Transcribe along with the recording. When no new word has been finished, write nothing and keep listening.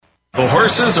The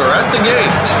horses are at the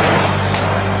gate.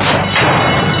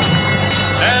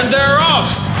 And they're off!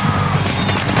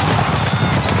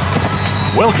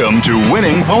 Welcome to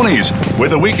Winning Ponies.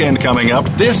 With a weekend coming up,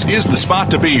 this is the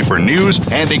spot to be for news,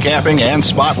 handicapping, and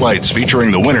spotlights featuring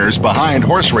the winners behind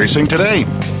horse racing today.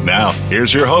 Now,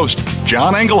 here's your host,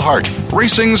 John Englehart,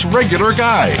 racing's regular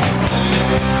guy.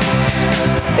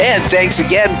 And thanks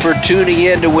again for tuning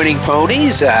in to Winning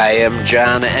Ponies. I am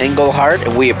John Englehart,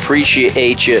 and we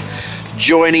appreciate you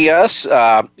joining us.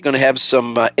 Going to have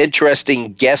some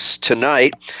interesting guests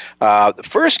tonight. The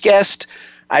first guest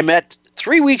I met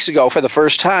 3 weeks ago for the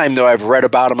first time, though I've read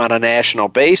about him on a national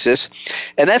basis,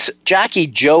 and that's jockey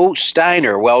Joe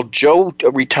Steiner. Well, Joe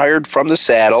retired from the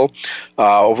saddle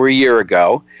over a year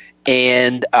ago,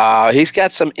 and he's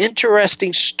got some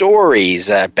interesting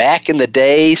stories. Back in the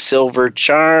day, Silver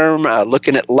Charm,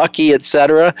 Looking at Lucky,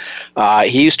 etc.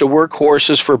 He used to work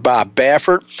horses for Bob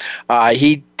Baffert.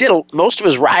 He did most of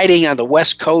his riding on the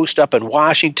West Coast up in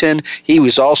Washington. He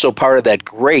was also part of that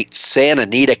great Santa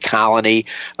Anita colony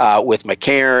with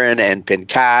McCarran and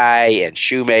Pinkai and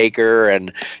Shoemaker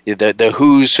and the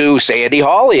who's who, Sandy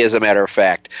Hawley, as a matter of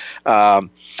fact.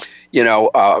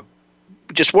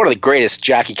 Just one of the greatest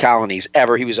jockey colonies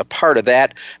ever. He was a part of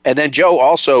that. And then Joe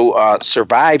also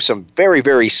survived some very,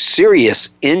 very serious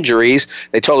injuries.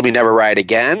 They told him he'd never ride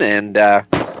again. And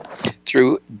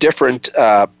through different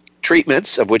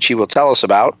treatments, of which he will tell us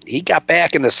about, he got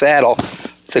back in the saddle.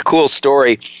 It's a cool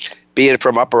story, being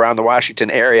from up around the Washington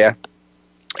area.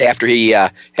 After he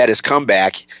had his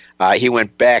comeback, he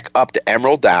went back up to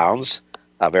Emerald Downs,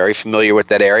 very familiar with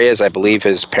that area, as I believe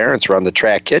his parents run the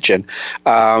track kitchen,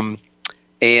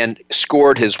 and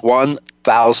scored his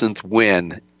 1,000th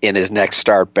win in his next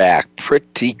start back.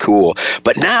 Pretty cool.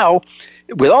 But now,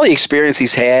 with all the experience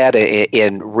he's had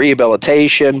in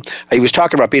rehabilitation, he was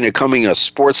talking about becoming a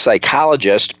sports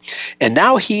psychologist, and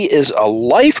now he is a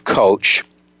life coach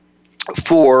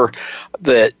for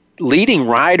the leading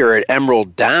rider at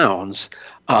Emerald Downs,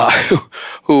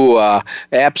 who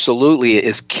absolutely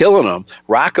is killing them,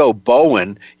 Rocco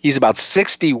Bowen. He's about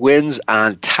 60 wins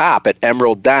on top at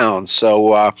Emerald Downs.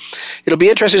 So it'll be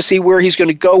interesting to see where he's going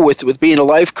to go with being a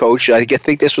life coach. I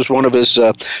think this was one of his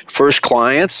first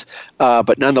clients,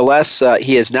 but nonetheless,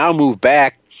 he has now moved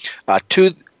back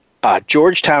to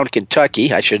Georgetown,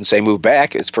 Kentucky. I shouldn't say move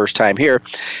back. It's first time here.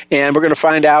 And we're going to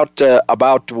find out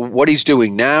about what he's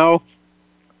doing now,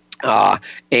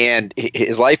 and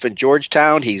his life in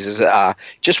Georgetown. He's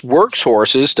just works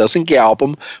horses, doesn't gallop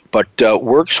them, but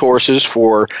works horses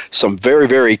for some very,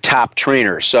 very top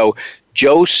trainers. So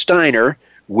Joe Steiner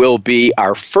will be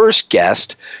our first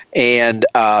guest, and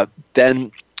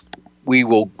then we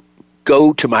will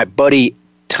go to my buddy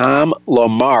Tom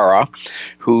LaMarra,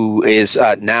 who is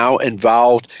now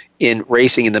involved in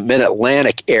racing in the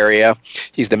Mid-Atlantic area.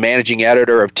 He's the managing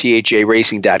editor of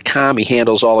THARacing.com. He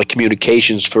handles all the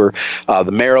communications for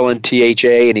the Maryland THA,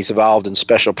 and he's involved in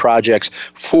special projects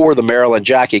for the Maryland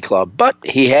Jockey Club. But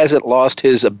he hasn't lost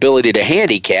his ability to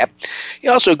handicap. He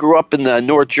also grew up in the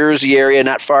North Jersey area,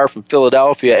 not far from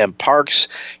Philadelphia, and Parx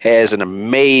has an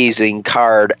amazing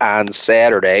card on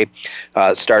Saturday.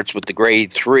 Starts with the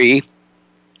Grade 3.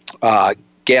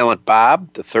 Gallant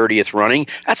Bob, the 30th running.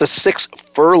 That's a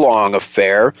 6-furlong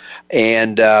affair,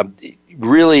 and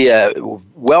really a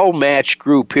well-matched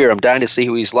group here. I'm dying to see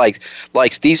who he's likes.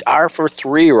 These are for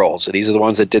 3-year-olds, so these are the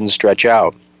ones that didn't stretch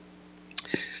out.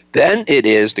 Then it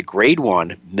is the Grade 1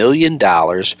 $1 million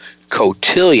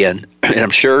Cotillion, and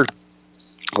I'm sure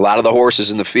a lot of the horses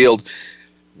in the field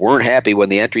weren't happy when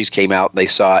the entries came out and they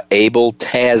saw Abel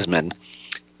Tasman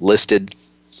listed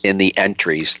in the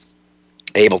entries.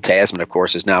 Abel Tasman, of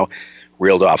course, is now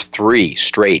reeled off 3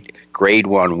 straight Grade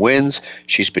 1 wins.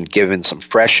 She's been given some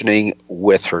freshening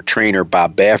with her trainer,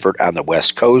 Bob Baffert, on the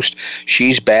West Coast.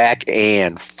 She's back,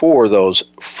 and for those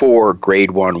 4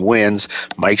 Grade 1 wins,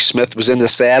 Mike Smith was in the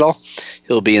saddle.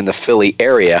 He'll be in the Philly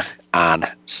area on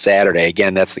Saturday.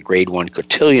 Again, that's the Grade 1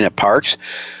 Cotillion at Parx.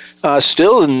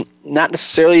 Still not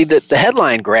necessarily the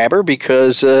headline grabber,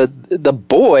 because the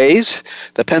boys,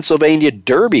 the Pennsylvania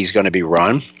Derby is going to be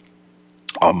run.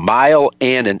 A mile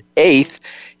and an eighth,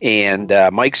 and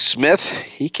Mike Smith,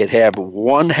 he could have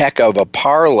one heck of a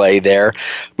parlay there,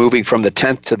 moving from the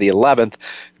 10th to the 11th,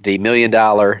 the $1 million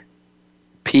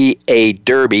PA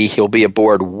Derby. He'll be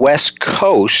aboard West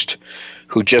Coast,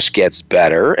 who just gets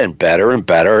better and better and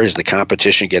better as the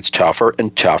competition gets tougher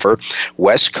and tougher.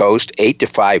 West Coast,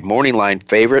 8-5 morning line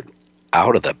favorite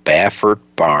out of the Baffert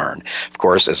barn. Of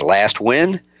course, his last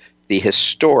win, the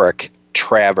historic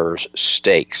Travers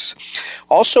Stakes.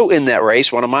 Also in that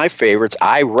race, one of my favorites,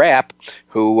 IRAP,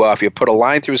 who, if you put a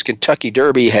line through his Kentucky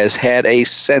Derby, has had a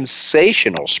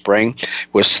sensational spring,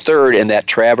 was third in that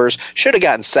Travers. Should have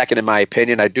gotten second, in my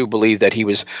opinion. I do believe that he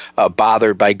was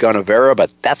bothered by Gunnevera,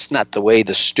 but that's not the way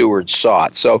the stewards saw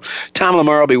it. So Tom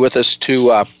LaMarra will be with us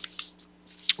to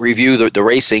review the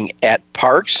racing at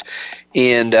Parx.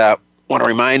 And want to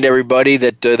remind everybody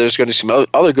that there's going to be some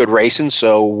other good racing.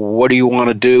 So what do you want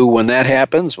to do when that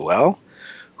happens? Well,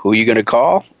 who are you going to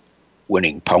call?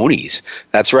 Winning Ponies.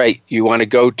 That's right. You want to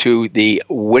go to the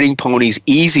Winning Ponies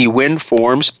Easy Win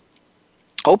forms.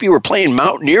 Hope you were playing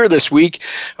Mountaineer this week.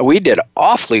 We did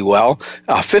awfully well.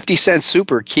 50-cent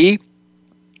super key.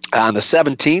 On the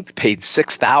 17th, paid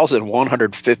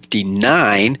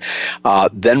 $6,159.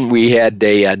 Then we had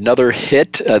another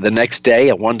hit the next day,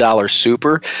 a $1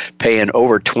 super, paying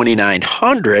over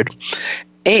 $2,900.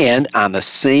 And on the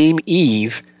same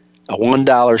eve, a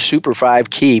 $1 super 5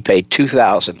 key paid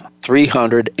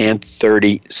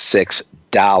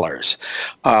 $2,336.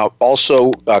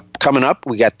 Also, coming up,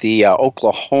 we got the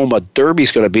Oklahoma Derby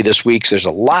is going to be this week. So there's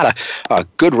a lot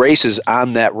of good races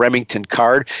on that Remington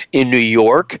card. In New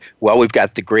York, well, we've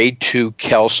got the Grade 2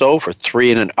 Kelso for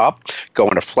 3 and up,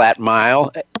 going a flat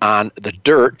mile on the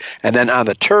dirt. And then on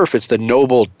the turf, it's the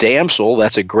Noble Damsel.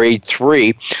 That's a Grade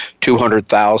 3,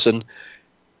 200,000,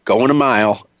 going a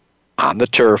mile on the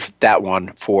turf, that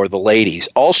one for the ladies.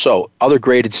 Also, other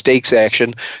graded stakes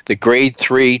action, the Grade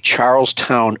 3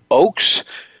 Charlestown Oaks,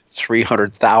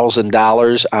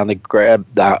 $300,000 on the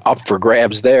up for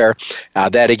grabs there.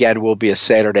 That again will be a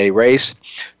Saturday race.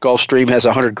 Gulfstream has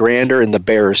 $100,000 in the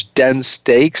Bears Den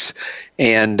Stakes,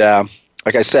 and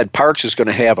like I said, Parx is going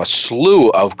to have a slew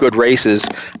of good races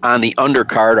on the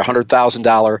undercard,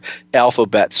 $100,000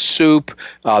 Alphabet Soup.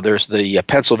 There's the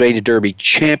Pennsylvania Derby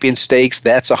Champion Stakes.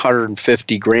 That's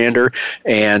 $150,000.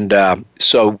 And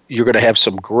so you're going to have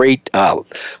some great,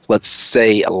 let's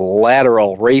say,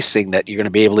 lateral racing that you're going to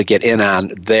be able to get in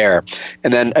on there.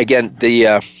 And then, again,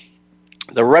 the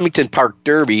Remington Park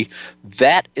Derby,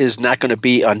 that is not going to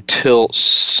be until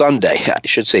Sunday. I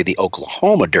should say the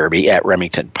Oklahoma Derby at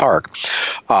Remington Park.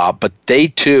 But they,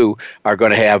 too, are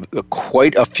going to have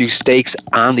quite a few stakes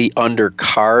on the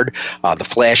undercard. The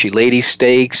Flashy Lady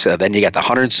Stakes. Then you got the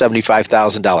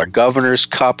 $175,000 Governor's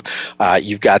Cup.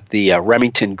 You've got the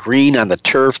Remington Green on the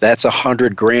turf. That's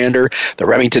 $100,000. The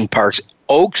Remington Parks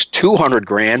Oaks,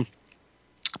 $200,000. Of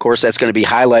course, that's going to be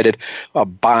highlighted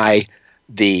by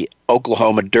the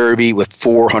Oklahoma Derby with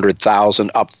 $400,000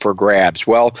 up for grabs.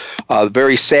 Well,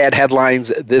 very sad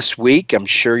headlines this week. I'm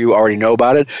sure you already know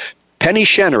about it. Penny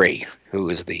Chenery, who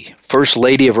is the first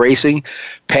lady of racing,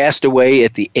 passed away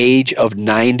at the age of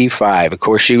 95. Of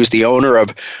course, she was the owner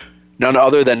of none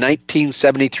other than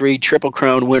 1973 Triple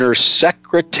Crown winner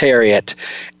Secretariat.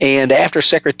 And after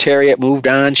Secretariat moved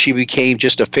on, she became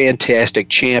just a fantastic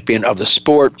champion of the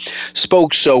sport,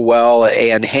 spoke so well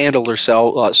and handled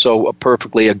herself so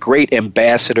perfectly, a great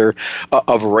ambassador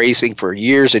of racing for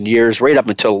years and years, right up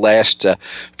until the last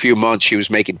few months she was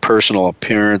making personal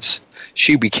appearance.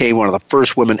 She became one of the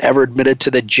first women ever admitted to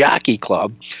the Jockey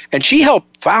Club, and she helped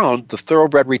found the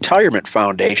Thoroughbred Retirement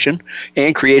Foundation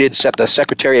and created the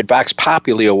Secretariat Vox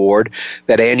Populi Award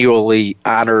that annually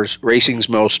honors racing's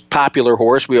most popular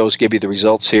horse. We always give you the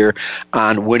results here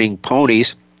on Winning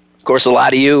Ponies. Of course, a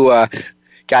lot of you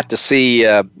got to see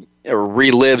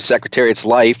relive Secretariat's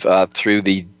life through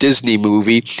the Disney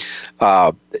movie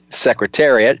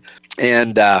Secretariat,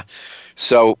 and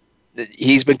so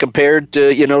he's been compared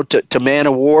to Man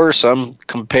of War. Some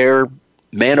compare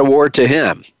Man of War to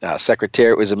him.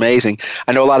 Secretariat was amazing.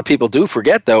 I know a lot of people do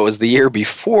forget, though, it was the year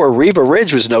before. Reva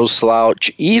Ridge was no slouch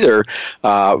either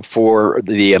for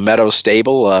the Meadow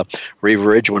Stable. Reva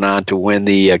Ridge went on to win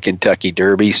the Kentucky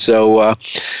Derby. So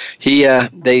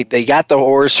they got the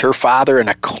horse, her father, in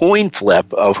a coin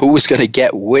flip of who was going to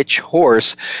get which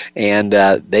horse, and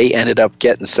they ended up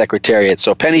getting Secretariat.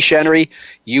 So Penny Chenery,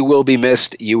 you will be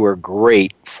missed. You were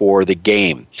great for the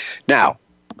game. Now,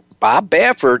 Bob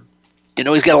Baffert,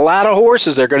 he's got a lot of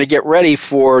horses. They're going to get ready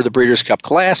for the Breeders' Cup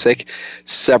Classic.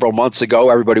 Several months ago,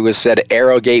 everybody said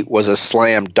Arrogate was a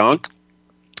slam dunk.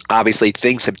 Obviously,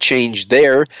 things have changed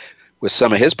there with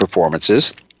some of his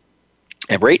performances.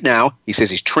 And right now, he says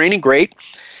he's training great.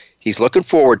 He's looking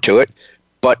forward to it.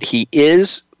 But he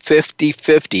is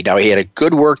 50-50. Now, he had a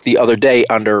good work the other day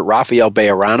under Rafael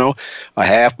Bejarano, a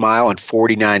half mile in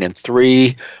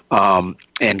 49-3,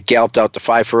 and galloped out to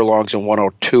 5 furlongs in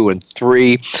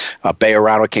 102-3.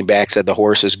 Bejarano came back, said the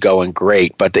horse is going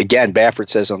great. But again, Baffert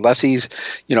says unless he's,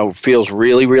 feels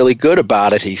really, really good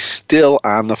about it, he's still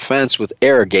on the fence with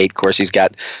Arrogate. Of course, he's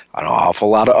got an awful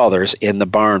lot of others in the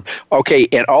barn. Okay,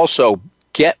 and also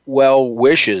get well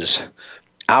wishes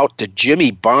out to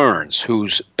Jimmy Barnes,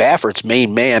 who's Baffert's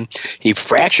main man. He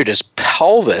fractured his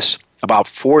pelvis about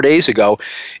 4 days ago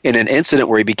in an incident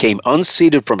where he became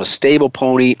unseated from a stable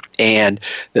pony, and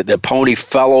the pony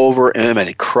fell over him and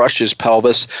it crushed his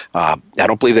pelvis. I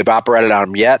don't believe they've operated on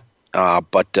him yet,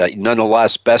 but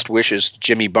nonetheless, best wishes to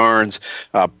Jimmy Barnes.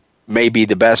 May be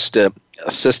the best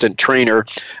assistant trainer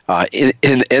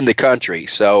in the country.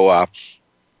 So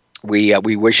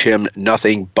we wish him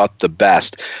nothing but the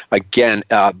best. Again,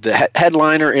 the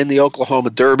headliner in the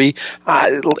Oklahoma Derby,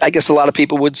 I guess a lot of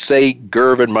people would say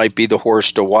Gervin might be the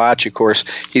horse to watch. Of course,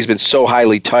 he's been so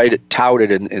highly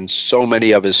touted in so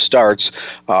many of his starts.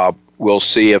 We'll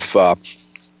see if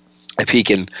he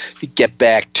can get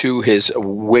back to his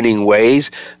winning ways.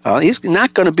 He's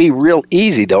not going to be real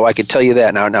easy, though, I can tell you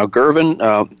that. Now Gervin,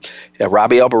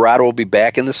 Robbie Alvarado will be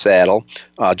back in the saddle.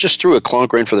 Just threw a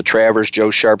clunker in for the Travers.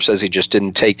 Joe Sharp says he just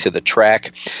didn't take to the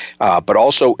track. But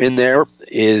also in there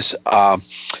is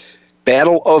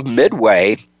Battle of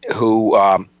Midway, who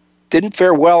didn't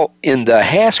fare well in the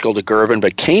Haskell to Gervin,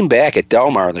 but came back at Del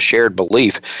Mar in the Shared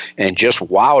Belief and just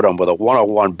wowed him with a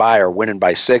 101 buyer, winning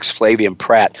by 6. Flavian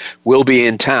Pratt will be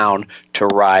in town to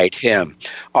ride him.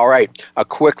 All right, a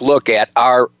quick look at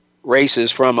our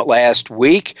races from last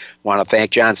week. Want to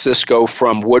thank John Sisko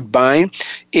from Woodbine.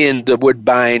 In the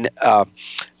Woodbine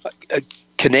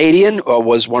Canadian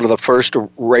was one of the first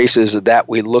races that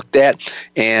we looked at,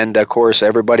 and of course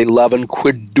everybody loving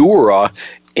Quidura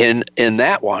in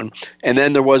that one. And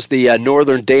then there was the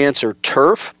Northern Dancer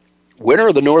Turf. Winner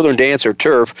of the Northern Dancer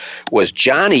Turf was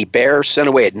Johnny Bear, sent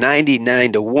away at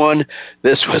 99-1.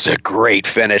 This was a great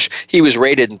finish. He was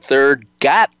rated in third,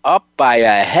 got up by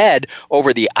a head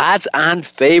over the odds-on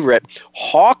favorite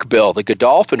Hawkbill, the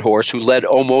Godolphin horse, who led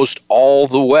almost all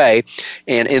the way.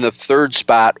 And in the third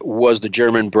spot was the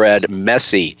German-bred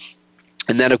Messi.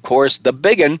 And then, of course, the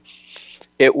big one,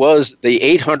 it was the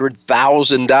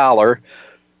 $800,000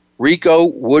 Rico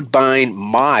Woodbine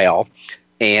Mile.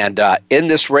 And in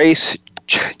this race,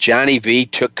 Johnny V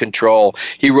took control.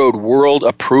 He rode World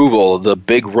Approval, the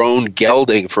big roan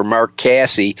gelding for Mark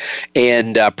Casse,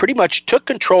 and pretty much took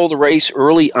control of the race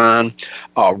early on,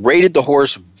 rated the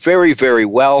horse very, very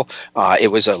well.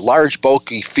 It was a large,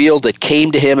 bulky field that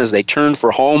came to him as they turned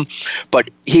for home, but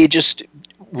he just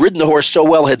ridden the horse so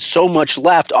well, had so much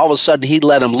left, all of a sudden he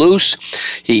let him loose.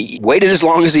 He waited as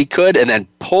long as he could and then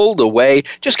pulled away,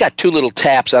 just got 2 little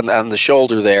taps on the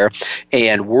shoulder there,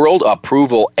 and World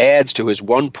Approval adds to his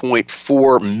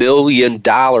 $1.4 million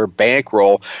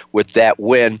bankroll with that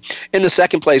win. In the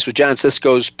second place was John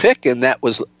Sisko's pick, and that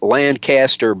was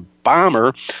Lancaster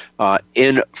Bomber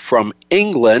in from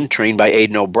England, trained by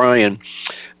Aidan O'Brien.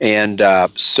 And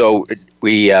so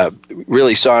we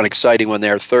really saw an exciting one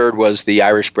there. Third was the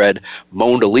Irish-bred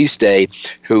Mona Liste,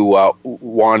 who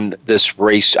won this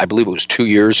race, I believe it was 2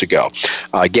 years ago.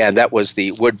 Again, that was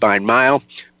the Woodbine Mile.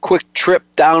 Quick trip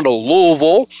down to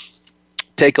Louisville.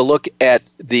 Take a look at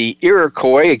the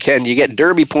Iroquois. Again, you get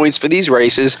Derby points for these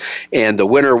races, and the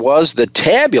winner was the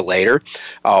Tabulator,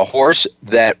 a horse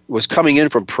that was coming in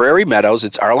from Prairie Meadows.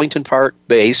 It's Arlington Park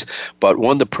base, but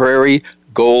won the Prairie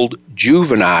Gold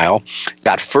Juvenile,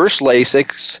 got first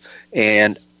Lasix,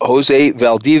 and Jose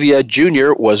Valdivia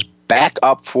Jr. was back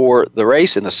up for the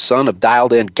race, and the son of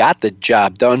Dialed In got the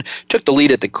job done, took the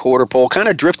lead at the quarter pole, kind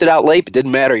of drifted out late, but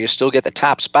didn't matter, you still get the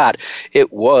top spot.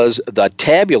 It was the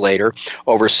Tabulator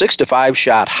over 6-5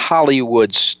 shot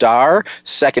Hollywood Star,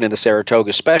 second in the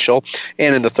Saratoga Special,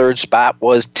 and in the third spot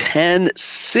was 10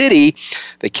 City,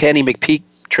 the Kenny McPeak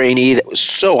trainee that was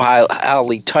so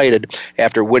highly touted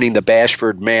after winning the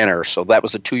Bashford Manor. So that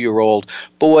was the 2-year-old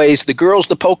boys. The girls,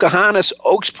 the Pocahontas,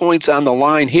 Oaks points on the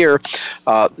line here.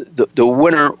 The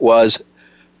winner was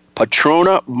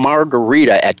Patrona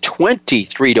Margarita at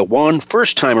 23-1.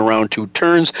 First time around 2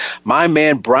 turns. My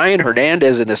man Brian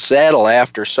Hernandez in the saddle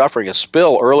after suffering a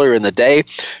spill earlier in the day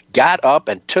got up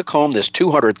and took home this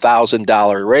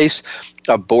 $200,000 race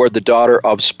aboard the Daughter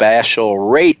of Special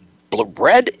Rate.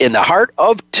 Bred in the heart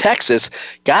of Texas,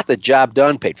 got the job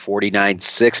done, paid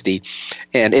 $49.60.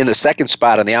 And in the second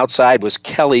spot on the outside was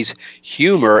Kelly's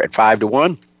Humor at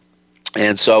 5-1.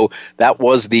 And so that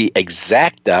was the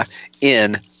exacta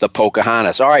in the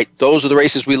Pocahontas. All right, those are the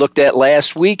races we looked at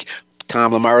last week.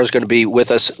 Tom LaMarra is going to be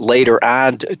with us later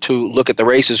on to look at the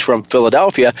races from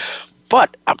Philadelphia.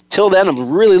 But until then, I'm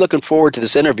really looking forward to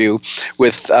this interview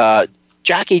with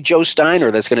jockey Joe Steiner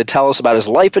that's going to tell us about his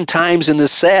life and times in the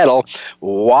saddle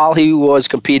while he was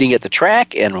competing at the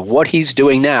track and what he's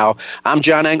doing now. I'm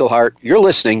John Englehart. You're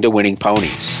listening to Winning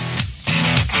Ponies.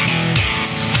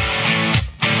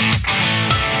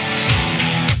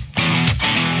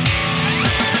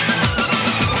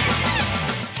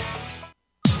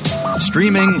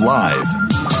 Streaming live,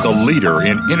 the leader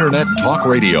in Internet talk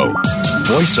radio,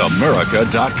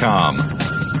 voiceamerica.com.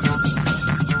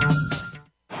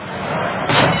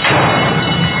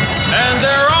 And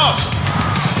they're off.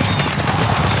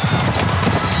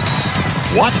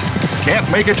 What? Can't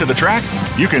make it to the track?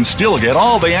 You can still get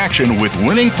all the action with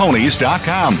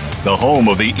winningponies.com, the home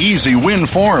of the easy win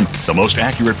form, the most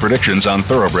accurate predictions on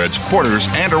thoroughbreds, quarters,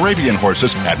 and Arabian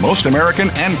horses at most American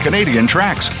and Canadian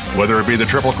tracks. Whether it be the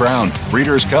Triple Crown,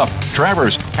 Breeders' Cup,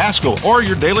 Travers, Haskell, or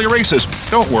your daily races,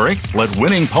 don't worry, let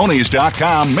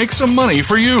winningponies.com make some money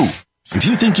for you. If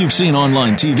you think you've seen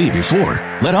online TV before,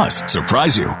 let us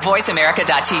surprise you.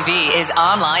 VoiceAmerica.tv is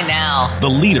online now. The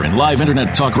leader in live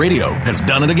Internet talk radio has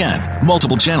done it again.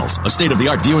 Multiple channels, a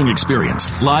state-of-the-art viewing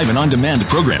experience, live and on-demand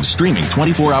programs streaming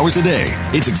 24 hours a day.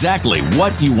 It's exactly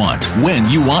what you want, when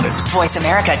you want it.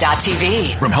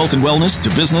 VoiceAmerica.tv. From health and wellness to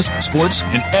business, sports,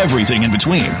 and everything in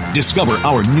between. Discover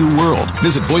our new world.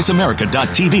 Visit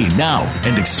VoiceAmerica.tv now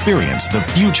and experience the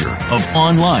future of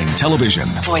online television.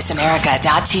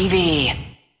 VoiceAmerica.tv.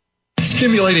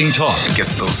 Stimulating talk. It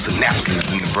gets those synapses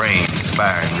in the brain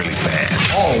firing really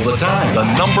fast. All the time. The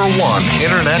 #1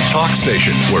 Internet talk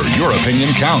station where your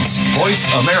opinion counts.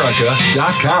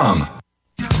 VoiceAmerica.com.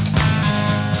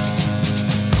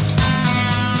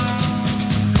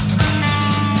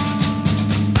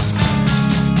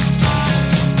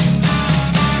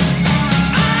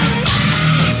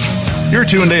 You're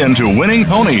tuned in to Winning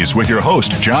Ponies with your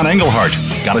host, John Englehart.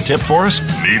 Got a tip for us?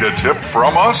 Need a tip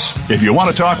from us? If you want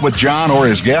to talk with John or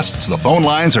his guests, the phone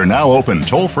lines are now open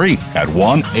toll-free at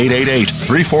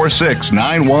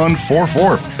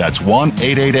 1-888-346-9144. That's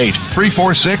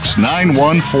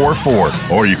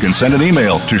 1-888-346-9144. Or you can send an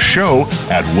email to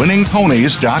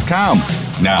show@winningponies.com.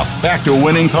 Now, back to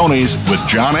Winning Ponies with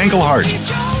John Englehart.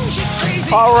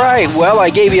 All right. Well, I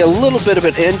gave you a little bit of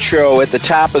an intro at the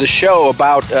top of the show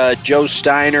about Joe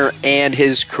Steiner and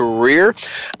his career.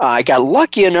 I got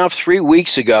lucky enough 3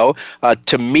 weeks ago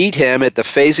to meet him at the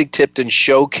Fasig-Tipton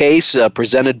Showcase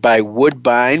presented by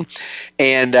Woodbine,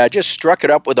 and just struck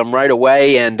it up with him right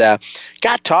away and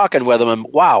got talking with him. And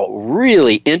wow,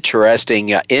 really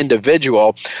interesting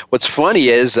individual. What's funny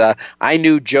is I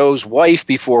knew Joe's wife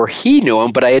before he knew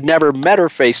him, but I had never met her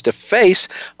face to face.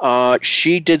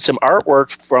 She did some artwork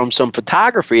from some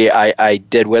photography I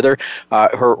did with her.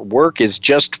 Her work is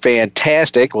just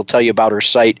fantastic. We'll tell you about her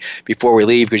site before we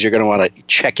leave because you're going to want to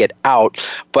check it out.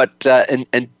 But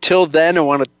until then, I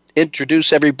want to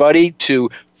introduce everybody to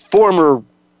former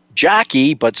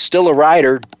jockey but still a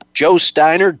rider, Joe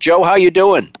Steiner. Joe, how you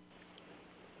doing?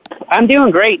 I'm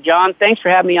doing great, John. Thanks for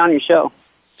having me on your show.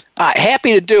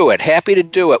 Happy to do it.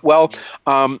 Well,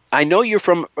 I know you're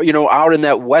from, out in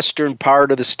that western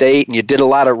part of the state, and you did a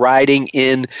lot of riding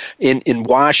in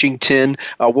Washington.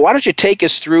 Why don't you take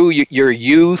us through your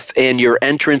youth and your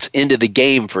entrance into the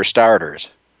game for starters?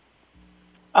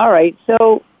 All right.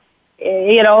 So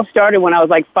it all started when I was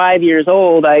like 5 years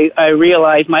old. I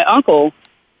realized my uncle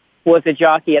was a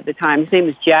jockey at the time. His name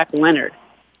was Jack Leonard.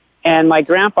 And my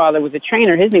grandfather was a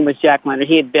trainer. His name was Jack Leonard.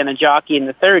 He had been a jockey in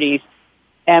the 30s.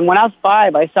 And when I was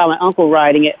 5, I saw my uncle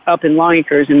riding it up in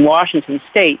Longacres in Washington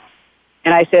State.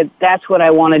 And I said, that's what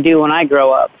I want to do when I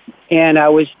grow up. And I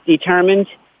was determined.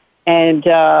 And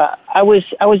I was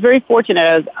very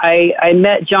fortunate. I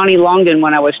met Johnny Longden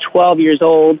when I was 12 years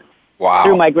old. Wow.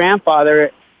 Through my grandfather.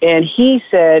 And he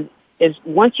said,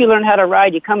 once you learn how to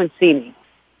ride, you come and see me.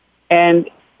 And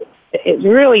it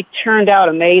really turned out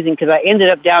amazing because I ended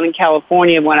up down in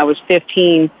California when I was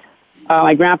 15.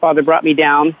 My grandfather brought me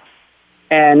down.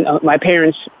 And my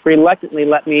parents reluctantly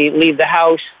let me leave the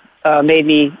house, made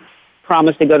me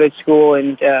promise to go to school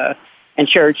and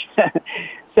church.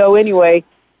 So anyway,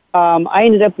 I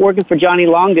ended up working for Johnny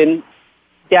Longden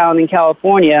down in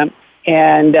California,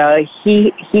 and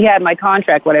he had my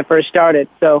contract when I first started.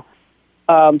 So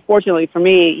fortunately for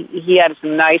me, he had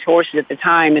some nice horses at the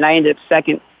time, and I ended up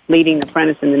second leading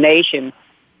apprentice in the nation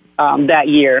that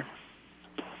year.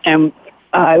 And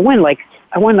I won like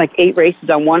 8 races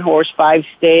on one horse, 5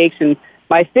 stakes, and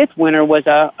my 5th winner was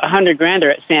a $100,000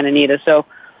 at Santa Anita. So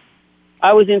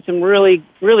I was in some really,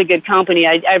 really good company.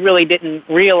 I really didn't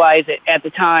realize it at the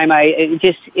time. It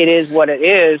is what it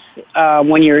is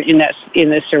when you're in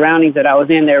the surroundings that I was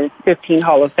in. There were 15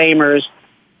 Hall of Famers,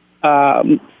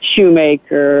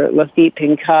 Shoemaker, Lafitte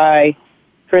Pinkai,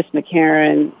 Chris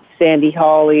McCarron, Sandy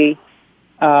Hawley,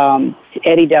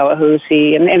 Eddie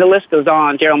Delahousie, and the list goes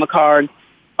on. Daryl McCard.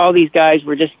 All these guys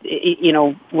were just,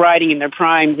 riding in their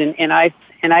primes, and I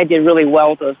did really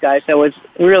well with those guys. So it was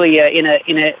really in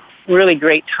a really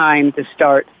great time to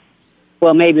start.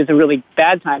 Well, maybe it was a really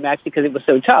bad time actually because it was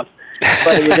so tough.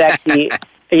 But it was actually,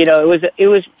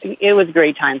 it was a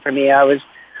great time for me. I was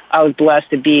blessed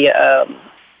to be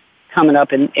coming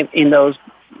up in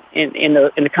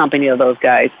the company of those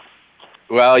guys.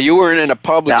 Well, you weren't in a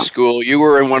public school. You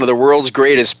were in one of the world's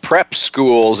greatest prep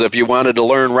schools if you wanted to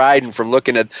learn riding from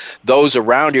looking at those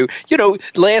around you.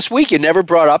 Last week you never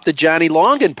brought up the Johnny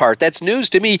Longden part. That's news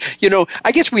to me.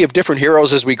 I guess we have different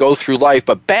heroes as we go through life,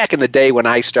 but back in the day when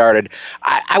I started,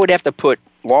 I would have to put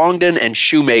Longden and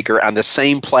Shoemaker on the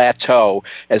same plateau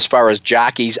as far as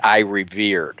jockeys I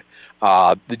revered.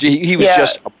 He was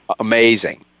just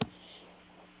amazing.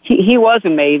 He was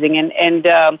amazing,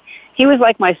 and he was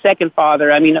like my second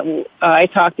father. I mean, I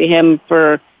talked to him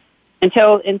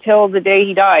until the day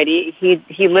he died.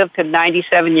 He lived to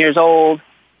 97 years old,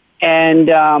 and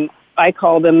I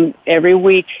called him every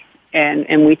week,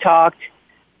 and we talked.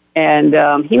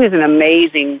 And he was an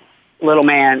amazing little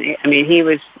man. I mean, he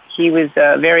was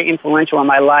very influential in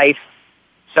my life.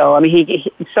 So I mean,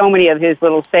 so many of his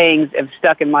little sayings have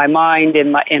stuck in my mind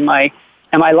in my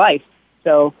life.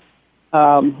 So.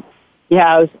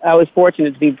 I was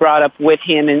fortunate to be brought up with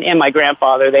him and my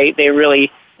grandfather. They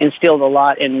really instilled a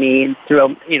lot in me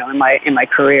through in my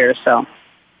career. So.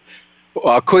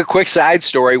 Well, quick side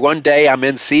story. One day I'm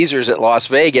in Caesars at Las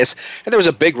Vegas, and there was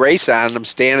a big race on, and I'm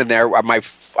standing there.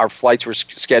 Our flights were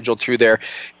scheduled through there,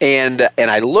 and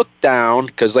I looked down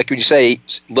because, like when you say,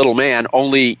 little man,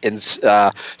 only in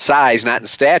size, not in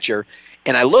stature.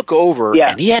 And I look over,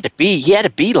 and he had to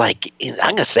be like, I'm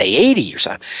going to say 80 or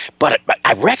something. But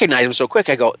I recognized him so quick.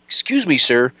 I go, "Excuse me,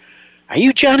 sir, are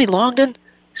you Johnny Longden?"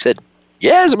 He said,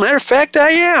 "Yeah, as a matter of fact,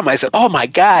 I am." I said, "Oh my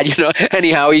God!"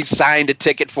 Anyhow, he signed a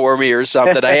ticket for me or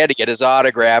something. I had to get his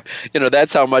autograph.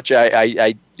 That's how much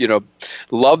I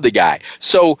love the guy.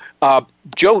 So,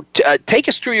 Joe, take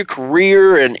us through your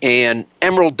career and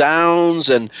Emerald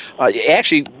Downs, and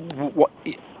actually,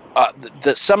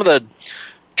 some of the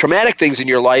traumatic things in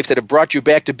your life that have brought you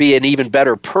back to be an even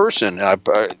better person.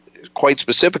 Quite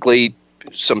specifically,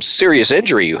 some serious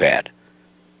injury you had.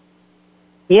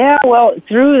 Yeah, well,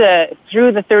 through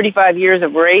the 35 years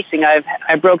of racing,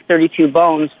 I broke 32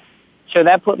 bones, so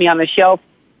that put me on the shelf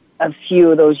a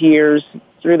few of those years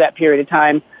through that period of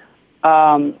time.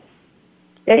 I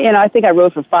think I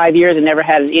rode for 5 years and never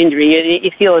had an injury.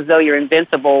 You feel as though you're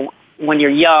invincible when you're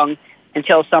young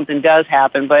until something does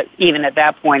happen. But even at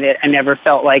that point, I never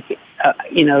felt like,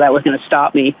 that was going to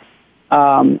stop me.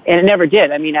 And it never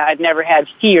did. I mean, I'd never had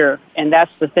fear. And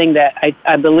that's the thing that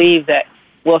I believe that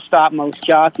will stop most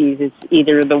jockeys. It's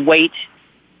either the weight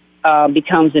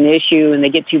becomes an issue and they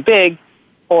get too big,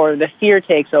 or the fear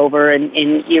takes over and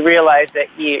you realize that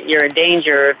you're in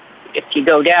danger. If you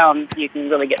go down, you can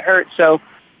really get hurt. So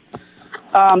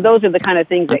those are the kind of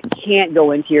things that can't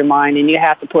go into your mind, and you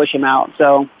have to push them out.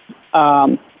 So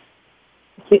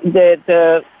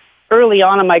the early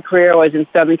on in my career, I was in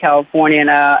Southern California, and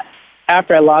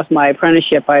after I lost my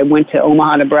apprenticeship, I went to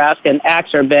Omaha, Nebraska, and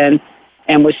Axar Bend,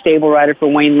 and was stable rider for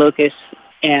Wayne Lucas,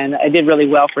 and I did really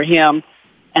well for him.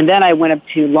 And then I went up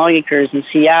to Longacres in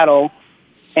Seattle,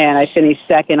 and I finished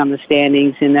second on the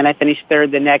standings, and then I finished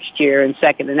third the next year and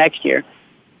second the next year.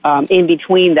 In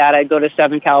between that, I'd go to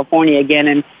Southern California again,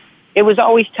 and it was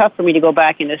always tough for me to go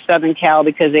back into Southern Cal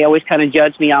because they always kind of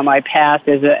judged me on my past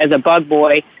as a bug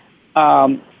boy,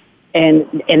 and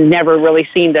never really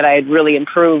seen that I had really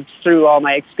improved through all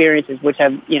my experiences, which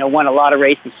I've won a lot of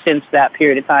races since that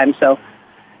period of time. So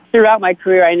throughout my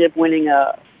career, I ended up winning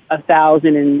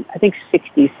 1,000 and I think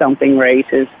 60-something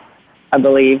races, I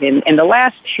believe. In the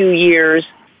last 2 years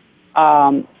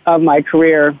of my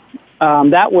career,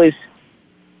 that was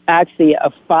actually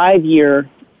a 5-year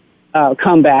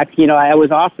comeback. I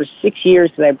was off for 6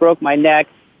 years because I broke my neck.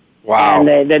 Wow!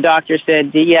 And the doctor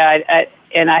said, I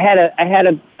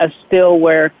had a spill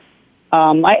where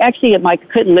I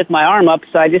couldn't lift my arm up,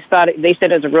 so I just thought they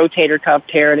said it was a rotator cuff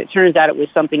tear, and it turns out it was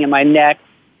something in my neck.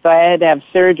 So I had to have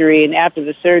surgery, and after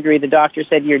the surgery, the doctor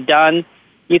said, "You're done.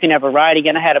 You can never ride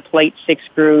again." I had a plate, 6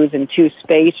 screws, and 2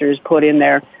 spacers put in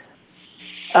there.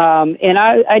 And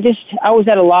I was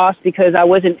at a loss because I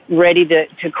wasn't ready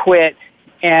to quit.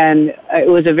 and it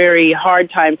was a very hard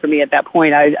time for me at that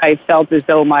point. I felt as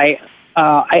though I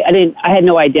had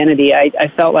no identity. I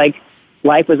felt like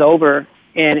life was over,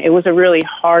 and it was a really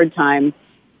hard time.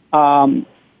 And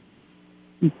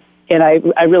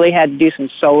I really had to do some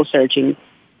soul searching.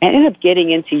 I ended up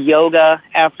getting into yoga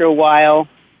after a while,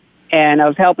 and I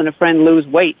was helping a friend lose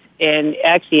weight. And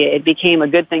actually, it became a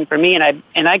good thing for me,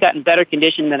 and I got in better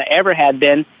condition than I ever had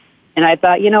been. And I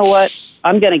thought, you know what,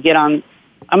 I'm going to get on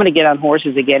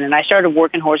horses again. And I started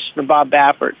working horses for Bob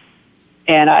Baffert,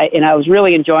 and I was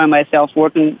really enjoying myself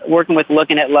working with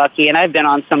Looking at Lucky. And I've been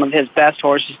on some of his best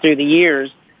horses through the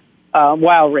years,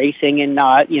 while racing and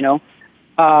not,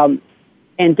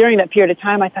 and during that period of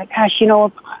time, I thought, gosh,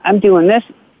 if I'm doing this,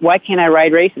 why can't I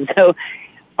ride races? So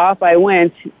off I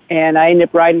went, and I ended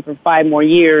up riding for 5 more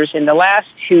years. In the last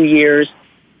 2 years,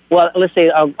 well, let's say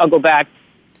I'll go back.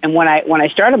 And when I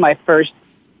started my first,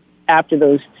 after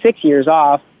those 6 years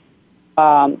off,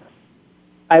 I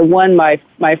won my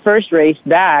first race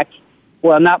back.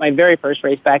 Well, not my very first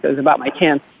race back. It was about my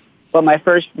 10th. But my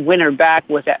first winner back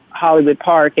was at Hollywood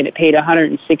Park, and it paid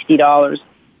 $160.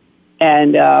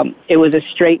 And it was a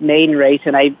straight maiden race,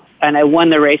 and I won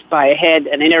the race by a head,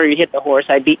 and I never even hit the horse.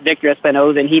 I beat Victor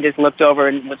Espinoza, and he just looked over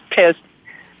and was pissed.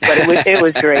 But it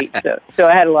was great. So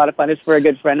I had a lot of fun. It's for a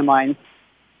good friend of mine.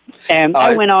 And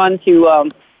I went on to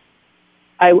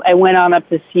I went on up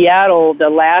to Seattle the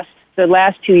last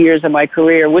 2 years of my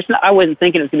career, which I wasn't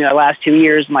thinking it was going to be the last 2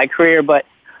 years of my career, but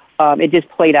it just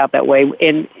played out that way.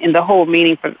 And the whole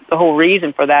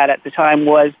reason for that at the time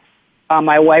was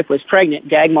my wife was pregnant.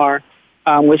 Dagmar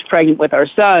was pregnant with our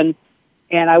son,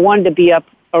 and I wanted to be up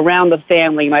around the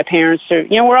family. My parents are,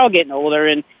 we're all getting older,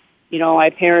 and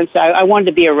my parents, I wanted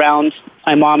to be around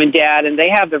my mom and dad, and they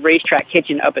have the racetrack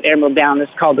kitchen up at Emerald Downs.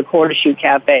 It's called the Quarter Shoot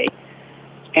Cafe.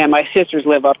 And my sisters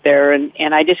live up there,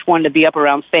 and I just wanted to be up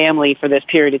around family for this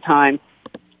period of time.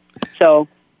 So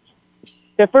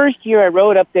the first year I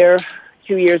rode up there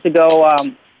 2 years ago,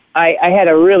 I had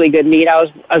a really good meet. I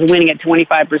was winning at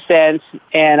 25%,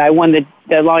 and I won the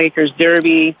Longacres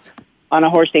Derby on a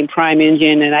horse named Prime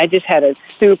Engine, and I just had a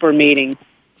super meeting.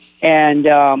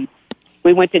 And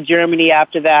we went to Germany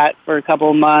after that for a couple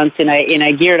of months, and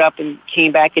I geared up and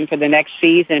came back in for the next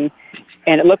season,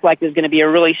 and it looked like it was going to be a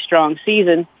really strong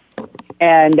season.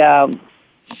 And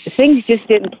things just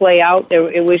didn't play out.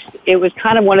 It was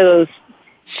kind of one of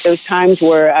those times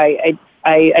where I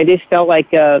just felt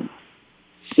like they're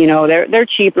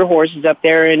cheaper horses up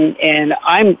there, and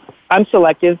I'm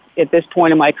selective at this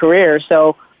point in my career,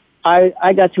 so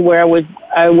I got to where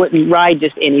I wouldn't ride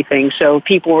just anything. So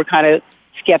people were kind of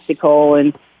skeptical,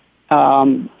 and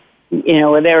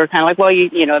they were kind of like, well,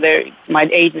 my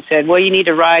agent said, well, you need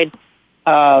to ride.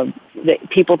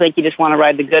 People think you just want to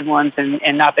ride the good ones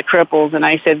and not the cripples. And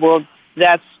I said, well,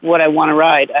 that's what I want to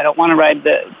ride. I don't want to ride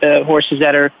the horses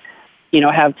that are,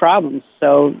 have problems.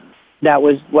 So that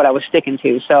was what I was sticking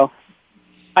to. So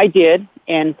I did,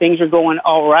 and things were going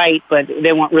all right, but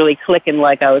they weren't really clicking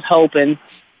like I was hoping.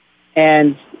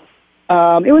 And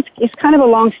it's kind of a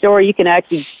long story. You can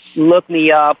actually look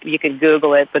me up. You can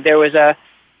Google it. But there was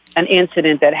an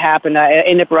incident that happened. I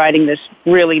ended up riding this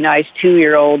really nice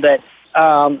 2-year-old that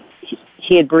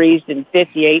he had breezed in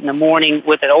 58 in the morning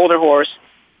with an older horse,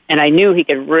 and I knew he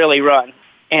could really run.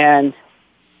 And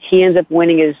he ends up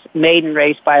winning his maiden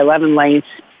race by 11 lengths,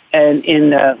 and in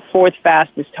the 4th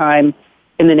fastest time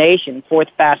in the nation,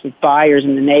 4th fastest buyers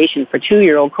in the nation for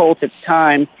 2-year-old colts at the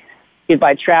time,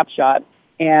 by Trap Shot.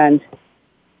 And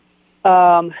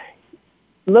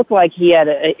looked like he had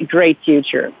a great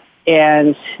future.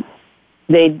 And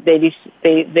they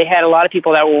had a lot of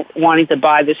people that were wanting to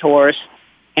buy this horse,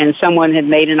 and someone had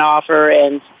made an offer,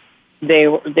 and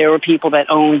there were people that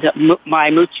owned my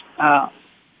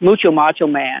Mucho Macho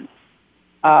Man.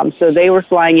 So they were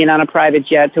flying in on a private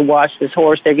jet to watch this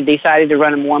horse. They decided to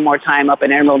run him one more time up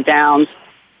in Emerald Downs,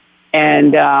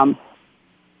 and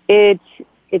it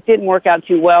didn't work out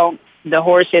too well. The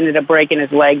horse ended up breaking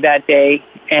his leg that day,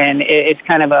 and it's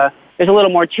kind of there's a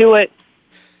little more to it.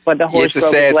 But the horse it's a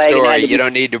sad story. You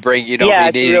don't need to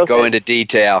go into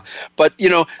detail. But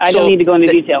I don't need to go into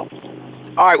detail.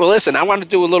 All right. Well, listen. I want to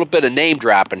do a little bit of name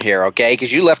dropping here, okay?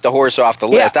 Because you left the horse off the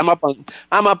list. I'm up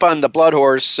on the Blood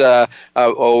Horse. The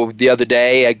other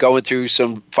day, going through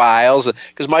some files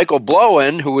because Michael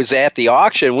Blowen, who was at the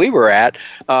auction we were at,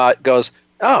 goes,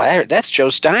 "Oh, that's Joe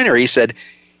Steiner." He said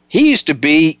he used to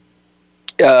be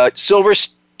Silver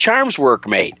Charm's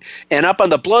workmate, and up on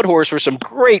the Blood Horse were some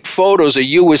great photos of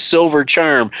you with Silver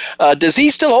Charm. Does he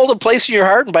still hold a place in your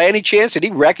heart? And by any chance, did he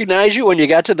recognize you when you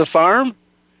got to the farm?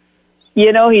 He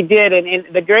did, and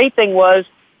the great thing was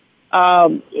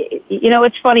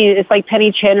it's funny. It's like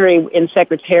Penny Chenery in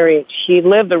Secretariat. She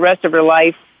lived the rest of her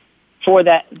life for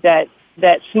that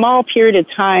small period of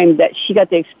time that she got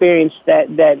to experience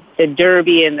the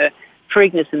Derby and the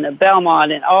Preakness and the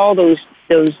Belmont and all that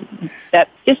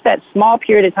small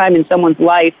period of time in someone's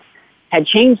life had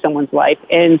changed someone's life.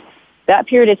 And that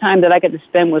period of time that I got to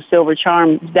spend with Silver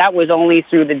Charm, that was only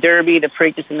through the Derby, the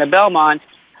Preakness, and the Belmont.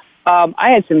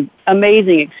 I had some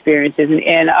amazing experiences,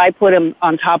 and I put them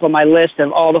on top of my list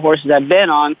of all the horses I've been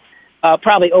on,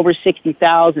 probably over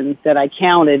 60,000 that I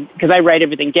counted, because I write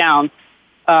everything down,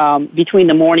 between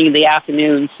the morning and the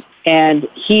afternoons. And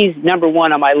he's number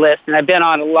one on my list, and I've been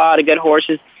on a lot of good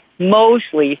horses,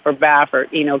 mostly for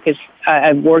Baffert, because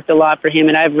I've worked a lot for him,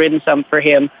 and I've ridden some for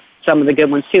him, some of the good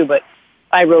ones too, but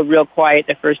I rode real quiet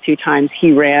the first 2 times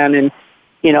he ran, and,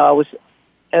 I was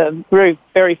very,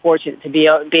 very fortunate to be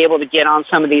able to get on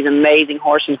some of these amazing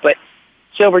horses. But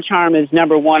Silver Charm is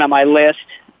number one on my list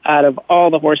out of all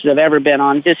the horses I've ever been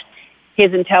on. Just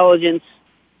his intelligence,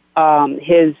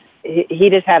 he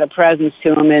just had a presence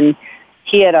to him, and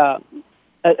he had a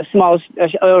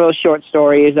little short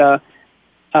story is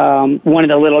one of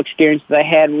the little experiences I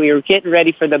had. We were getting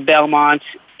ready for the Belmont,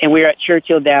 and we were at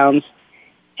Churchill Downs,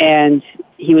 and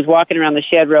he was walking around the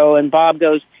shed row, and Bob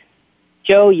goes,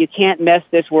 "Joe, you can't mess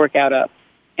this workout up."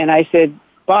 And I said,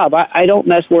 "Bob, I don't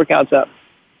mess workouts up.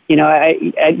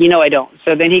 I don't."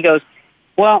 So then he goes,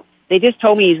 "Well, they just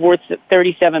told me he's worth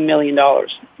 $37 million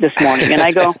this morning." And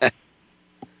I go,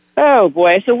 "Oh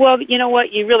boy." I said, "Well, you know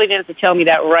what? You really didn't have to tell me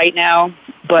that right now."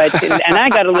 But, and I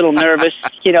got a little nervous,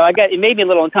 it made me a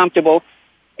little uncomfortable.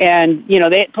 And,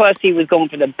 plus he was going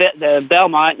for the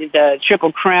Belmont, the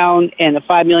Triple Crown, and the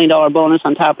 $5 million bonus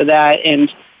on top of that.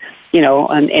 And,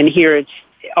 and here it's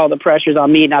all the pressure's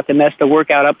on me not to mess the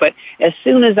workout up. But as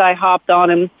soon as I hopped on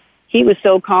him, he was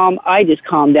so calm, I just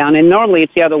calmed down. And normally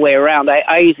it's the other way around.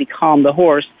 I usually calm the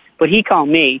horse, but he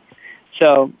calmed me.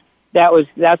 So that was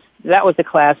the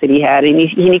class that he had. And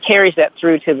he carries that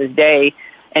through to this day.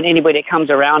 And anybody that comes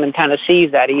around and kind of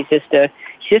sees that, he's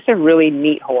just a really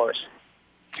neat horse.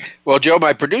 Well, Joe,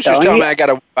 my producers tell me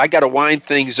I gotta wind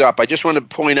things up. I just want to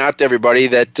point out to everybody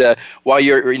that while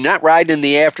you're not riding in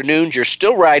the afternoons, you're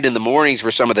still riding in the mornings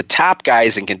for some of the top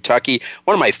guys in Kentucky.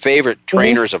 One of my favorite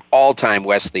trainers of all time,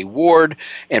 Wesley Ward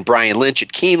and Brian Lynch at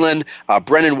Keeneland,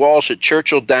 Brennan Walsh at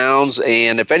Churchill Downs.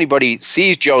 And if anybody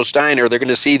sees Joe Steiner, they're going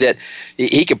to see that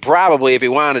he could probably, if he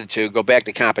wanted to, go back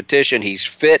to competition. He's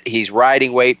fit. He's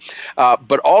riding weight.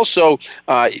 But also,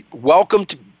 welcome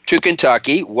to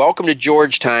Kentucky. Welcome to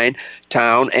Georgetown,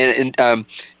 and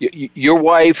your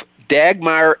wife,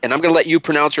 Dagmar, and I'm going to let you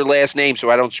pronounce her last name so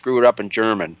I don't screw it up in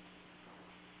German.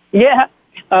 Yeah,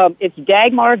 it's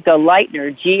Dagmar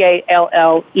Gallitner,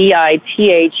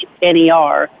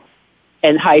 Galleitner,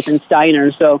 and hyphen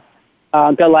Steiner. So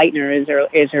Gallitner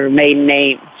is her maiden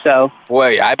name. So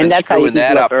boy, I've been screwing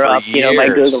that up for years. By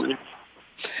Googling.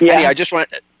 Yeah. Anyway, I just want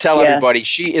to tell everybody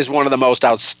she is one of the most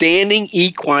outstanding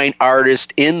equine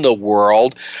artists in the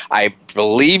world. I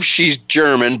believe she's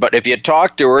German, but if you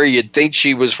talk to her, you'd think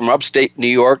she was from upstate New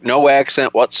York, no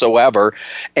accent whatsoever.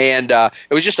 And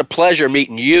it was just a pleasure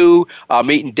meeting you,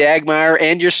 meeting Dagmar,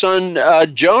 and your son,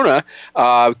 Jonah,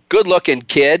 good-looking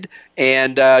kid.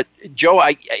 And, Joe,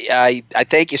 I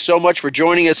thank you so much for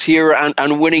joining us here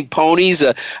on Winning Ponies.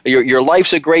 Your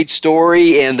life's a great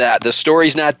story, and the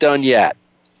story's not done yet.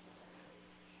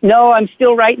 No, I'm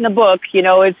still writing the book.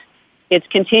 It's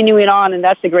continuing on, and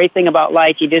that's the great thing about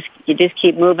life. You just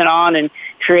keep moving on and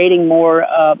creating more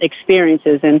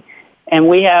experiences, and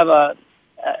we have a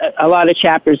lot of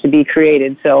chapters to be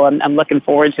created. So I'm looking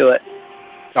forward to it.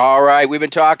 All right, we've been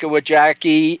talking with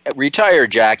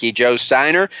retired jockey Joe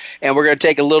Steiner, and we're going to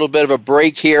take a little bit of a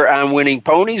break here on Winning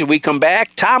Ponies. When we come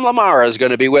back, Tom LaMarra is going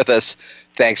to be with us.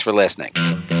 Thanks for listening.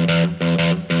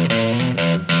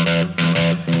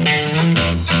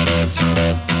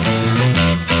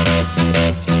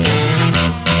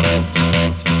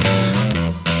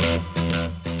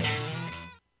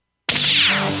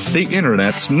 The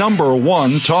Internet's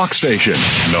 #1 talk station.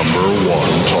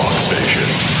 #1 talk station.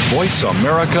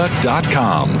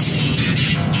 VoiceAmerica.com.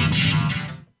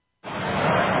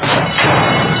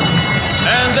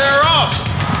 And they're off!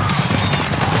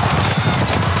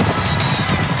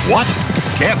 What?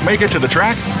 Can't make it to the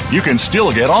track? You can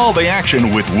still get all the action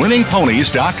with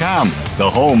winningponies.com, the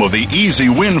home of the easy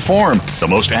win form, the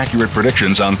most accurate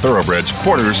predictions on thoroughbreds,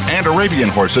 quarters, and Arabian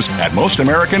horses at most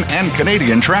American and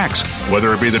Canadian tracks.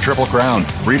 Whether it be the Triple Crown,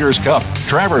 Breeders' Cup,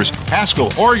 Travers,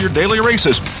 Haskell, or your daily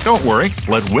races, don't worry,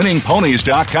 let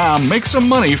winningponies.com make some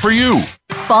money for you.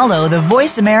 Follow the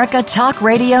Voice America Talk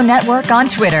Radio Network on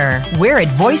Twitter. We're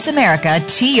at Voice America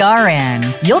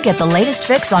TRN. You'll get the latest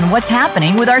fix on what's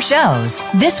happening with our shows,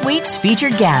 this week's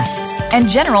featured guests, and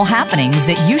general happenings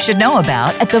that you should know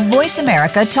about at the Voice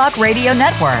America Talk Radio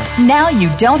Network. Now you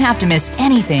don't have to miss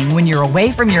anything when you're away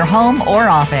from your home or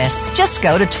office. Just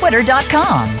go to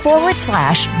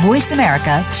twitter.com/Voice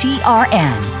America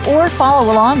TRN or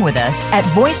follow along with us at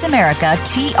Voice America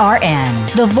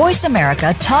TRN. The Voice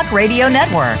America Talk Radio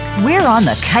Network. We're on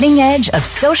the cutting edge of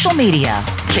social media.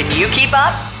 Can you keep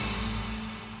up?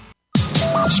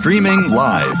 Streaming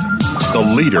live. The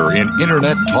leader in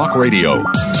Internet talk radio.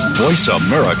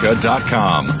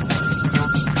 VoiceAmerica.com.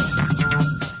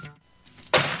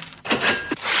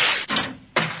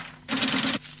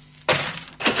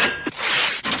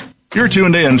 You're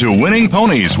tuned in to Winning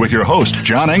Ponies with your host,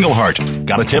 John Englehart.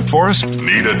 Got a tip for us?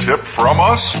 Need a tip from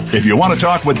us? If you want to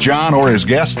talk with John or his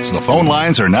guests, the phone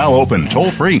lines are now open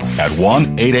toll-free at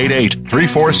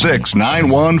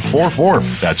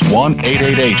 1-888-346-9144. That's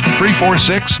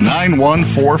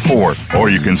 1-888-346-9144. Or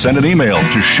you can send an email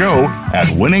to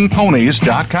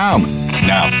show@winningponies.com.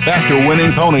 Now, back to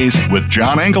Winning Ponies with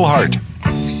John Englehart.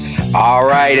 All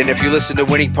right, and if you listen to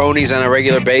Winning Ponies on a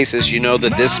regular basis, you know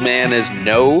that this man is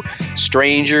no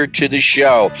stranger to the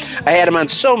show. I had him on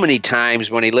so many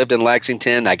times when he lived in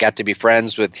Lexington. I got to be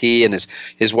friends with he and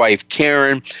his wife,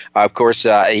 Karen. Of course,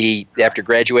 he, after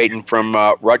graduating from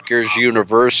Rutgers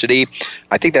University,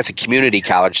 I think that's a community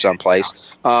college someplace,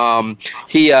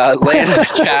 he landed a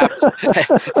job.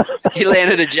 He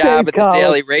landed a job at the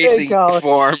Daily Racing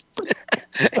Forum.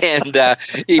 And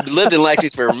he lived in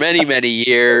Lexington for many, many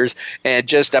years. And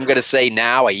just, I'm going to say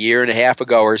now, a year and a half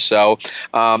ago or so,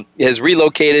 has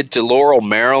relocated to Laurel,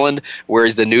 Maryland, where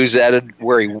he's the news editor,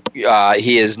 where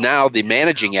he is now the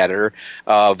managing editor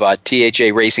of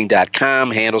THARacing.com,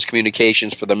 handles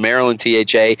communications for the Maryland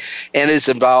THA, and is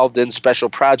involved in special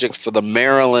projects for the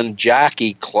Maryland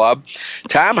Jockey Club.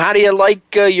 Tom, how do you like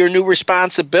your new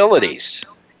responsibilities?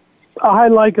 I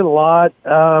like it a lot.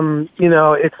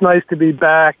 It's nice to be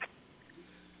back.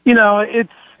 We're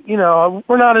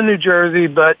not in New Jersey,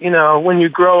 but, when you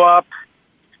grow up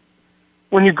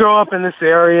in this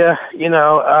area,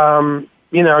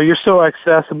 you're so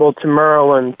accessible to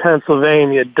Maryland,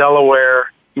 Pennsylvania, Delaware,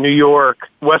 New York,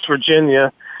 West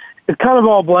Virginia. It kind of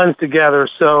all blends together.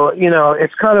 So,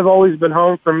 it's kind of always been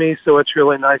home for me, so it's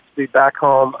really nice to be back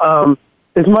home.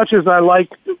 As much as I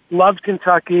loved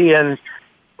Kentucky and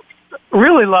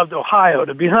really loved Ohio,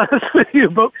 to be honest with you,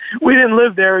 but we didn't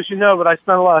live there, as you know, but I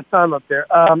spent a lot of time up there.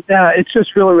 It's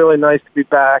just really, really nice to be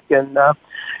back. And,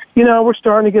 we're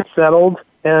starting to get settled.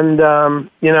 And,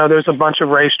 there's a bunch of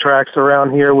racetracks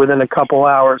around here within a couple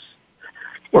hours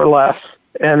or less.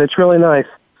 And it's really nice.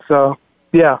 So,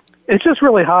 yeah, it's just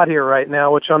really hot here right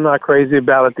now, which I'm not crazy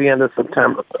about at the end of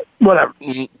September, but whatever.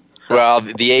 Well,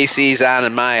 the AC's on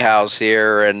in my house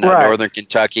here in northern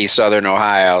Kentucky, southern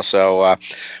Ohio. So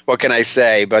what can I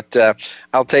say? But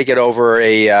I'll take it over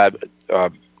a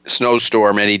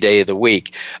snowstorm any day of the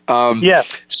week.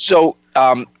 So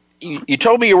you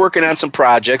told me you're working on some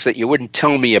projects that you wouldn't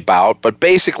tell me about. But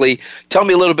basically, tell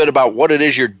me a little bit about what it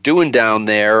is you're doing down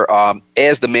there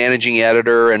as the managing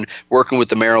editor and working with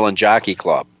the Maryland Jockey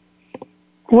Club.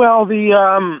 Well,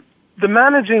 the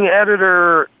managing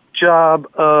editor job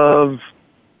of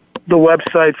the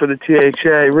website for the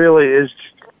THA really is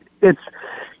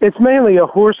it's mainly a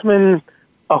horseman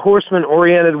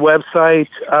oriented website.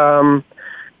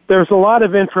 There's a lot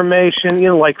of information,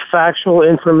 like factual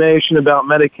information about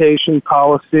medication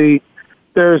policy.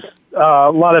 There's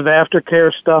a lot of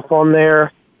aftercare stuff on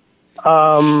there.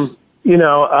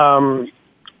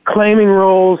 Claiming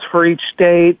rules for each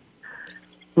state,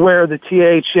 where the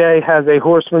THA has a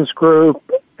horseman's group.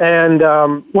 And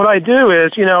what I do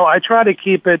is, I try to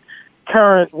keep it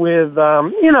current with,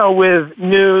 with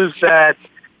news that,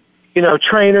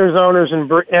 trainers, owners,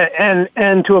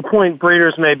 and to a point,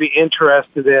 breeders may be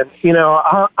interested in.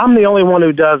 I'm the only one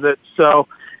who does it, so,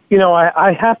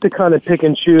 I have to kind of pick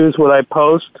and choose what I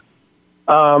post.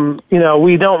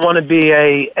 We don't want to be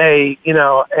a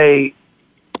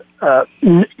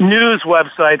news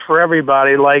website for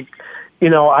everybody. Like,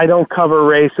 I don't cover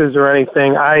races or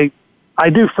anything. I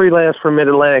do freelance for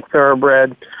Mid-Atlantic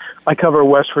Thoroughbred. I cover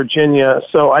West Virginia,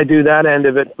 so I do that end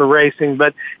of it for racing.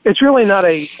 But it's really not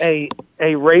a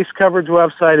race coverage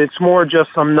website. It's more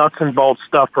just some nuts and bolts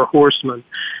stuff for horsemen.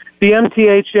 The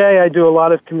MTHA, I do a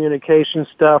lot of communication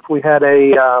stuff. We had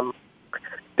the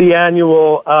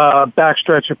annual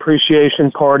backstretch appreciation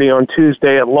party on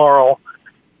Tuesday at Laurel,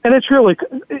 and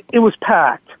it was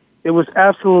packed. It was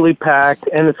absolutely packed,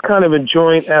 and it's kind of a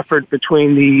joint effort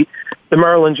between the the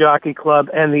Maryland Jockey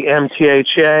Club and the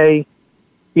MTHA.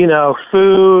 You know,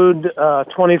 food,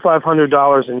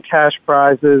 $2,500 in cash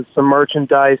prizes, some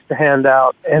merchandise to hand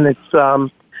out, and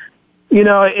it's you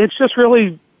know, it's just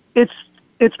really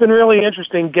it's been really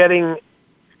interesting getting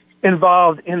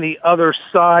involved in the other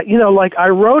side. You know, like I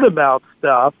wrote about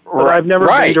stuff, but I've never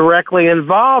been directly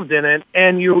involved in it,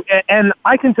 and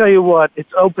I can tell you what,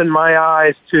 it's opened my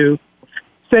eyes to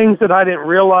things that I didn't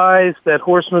realize that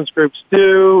horsemen's groups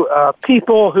do,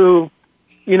 people who,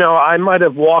 you know, I might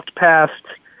have walked past,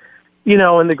 you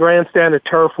know, in the grandstand at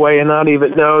Turfway and not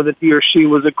even know that he or she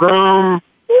was a groom.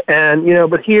 And, you know,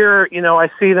 but here, you know, I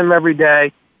see them every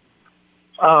day.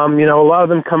 You know, a lot of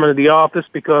them come into the office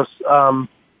because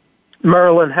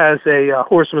Maryland has a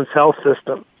horseman's health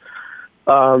system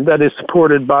that is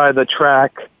supported by the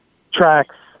tracks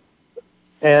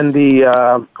and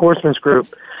the horseman's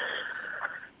group.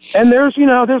 And there's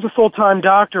a full-time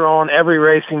doctor on every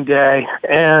racing day.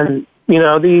 And, you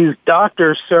know, these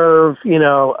doctors serve, you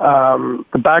know,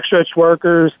 the backstretch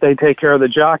workers. They take care of the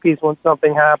jockeys when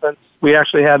something happens. We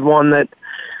actually had one that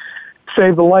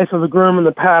saved the life of a groom in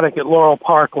the paddock at Laurel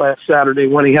Park last Saturday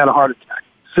when he had a heart attack.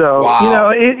 So,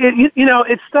 you know,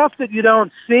 it's stuff that you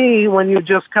don't see when you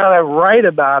just kind of write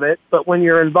about it, but when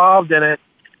you're involved in it,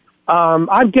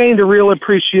 I've gained a real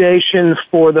appreciation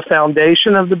for the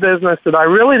foundation of the business that I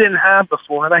really didn't have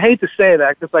before. And I hate to say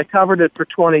that because I covered it for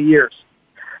 20 years.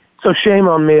 So shame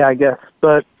on me, I guess.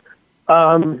 But,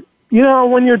 you know,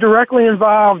 when you're directly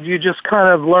involved, you just kind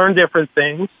of learn different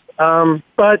things.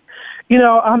 But, you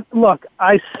know, look,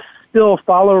 I still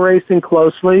follow racing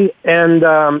closely, and,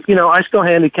 you know, I still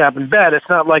handicap and bet. It's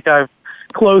not like I've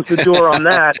closed the door on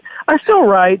that. I still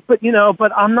write, but, you know,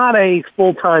 but I'm not a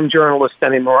full-time journalist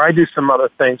anymore. I do some other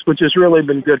things, which has really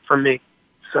been good for me.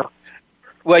 So.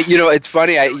 Well, you know, it's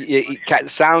funny. It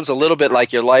sounds a little bit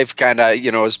like your life kind of,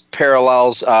 you know,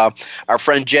 parallels our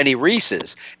friend Jenny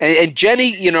Reese's. And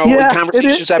Jenny, you know,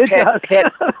 conversations I've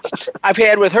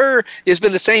had with her has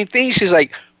been the same thing. She's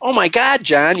like, "Oh my God,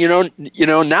 John, you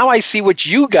know, now I see what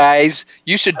you guys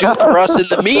used to do for us in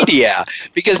the media,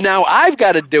 because now I've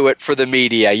got to do it for the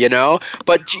media, you know."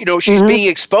 But, you know, she's being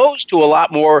exposed to a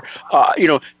lot more, you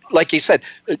know, like you said,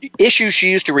 issues she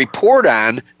used to report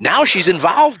on. Now she's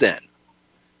involved in.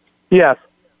 Yes.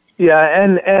 Yeah.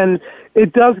 And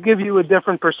it does give you a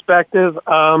different perspective.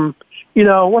 You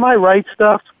know, when I write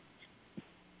stuff,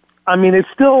 I mean, it's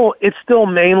still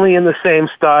mainly in the same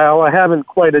style. I haven't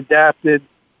quite adapted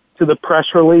to the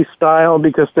press release style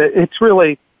because it's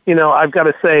really, you know, I've got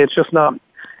to say, it's just not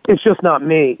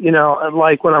me. You know,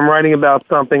 like when I'm writing about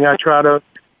something, I try to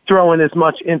throw in as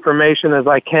much information as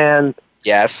I can.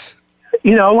 Yes.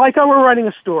 You know, like we're writing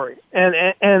a story, and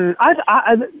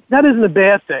I that isn't a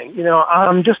bad thing. You know,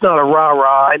 I'm just not a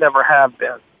rah-rah. I never have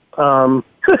been.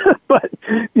 But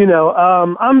you know,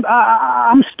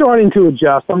 I'm starting to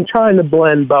adjust. I'm trying to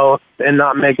blend both and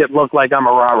not make it look like I'm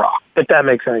a rah-rah, if that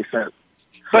makes any sense.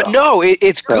 But no,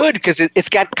 it's good because it's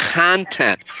got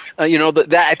content. You know,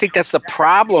 I think that's the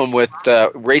problem with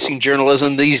racing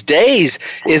journalism these days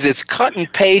is it's cut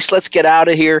and paste. Let's get out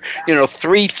of here. You know,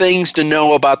 3 things to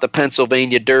know about the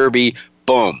Pennsylvania Derby.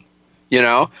 Boom. You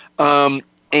know,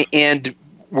 and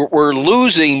we're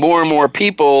losing more and more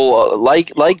people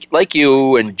like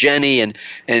you and Jenny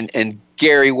and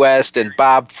Gary West and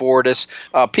Bob Fortas,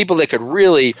 people that could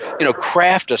really, you know,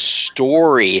 craft a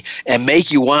story and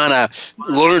make you want to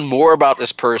learn more about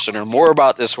this person or more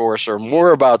about this horse or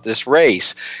more about this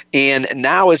race. And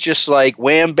now it's just like,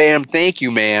 wham, bam, thank you,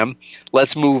 ma'am.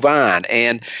 Let's move on.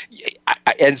 And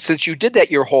since you did that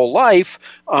your whole life,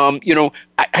 you know,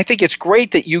 I think it's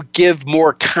great that you give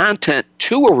more content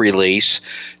to a release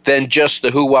than just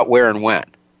the who, what, where, and when.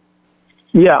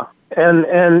 Yeah.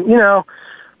 And you know,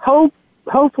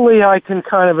 hopefully I can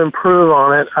kind of improve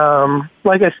on it.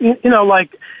 Like you know,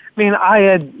 like, I mean,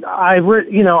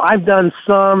 I've done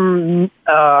some,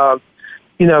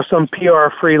 you know, some PR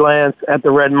freelance at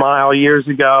the Red Mile years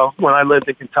ago when I lived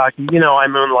in Kentucky. You know, I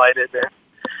moonlighted there.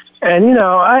 And, you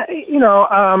know,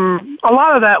 a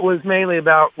lot of that was mainly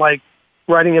about like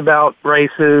writing about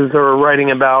races or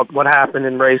writing about what happened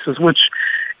in races, which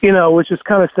is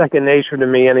kind of second nature to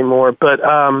me anymore. But,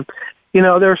 you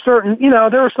know, there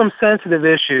are some sensitive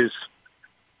issues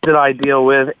that I deal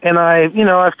with, and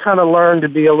I've kind of learned to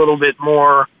be a little bit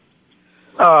more,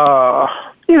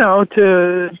 you know,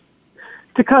 to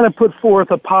kind of put forth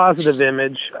a positive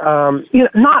image, you know,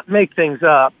 not make things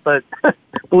up, but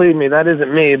believe me, that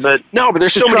isn't me. But no, but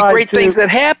there's so many great things that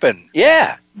happen.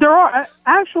 Yeah, there are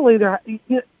actually,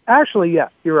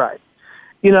 yes, you're right.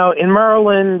 You know, in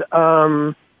Maryland,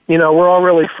 you know, we're all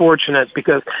really fortunate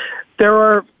because there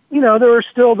are there are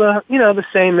still the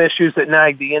same issues that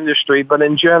nag the industry, but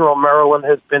in general, Maryland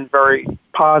has been very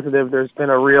positive. There's been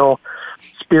a real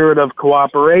spirit of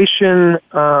cooperation.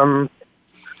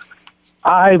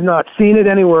 I've not seen it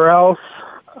anywhere else,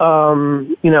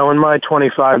 in my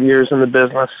 25 years in the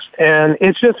business. And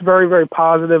it's just very, very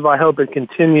positive. I hope it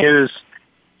continues.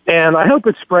 And I hope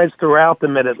it spreads throughout the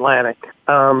Mid-Atlantic,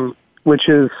 which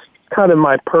is kind of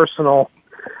my personal,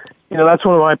 that's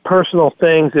one of my personal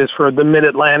things, is for the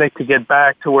Mid-Atlantic to get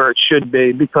back to where it should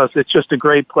be, because it's just a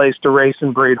great place to race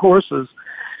and breed horses.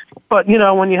 But,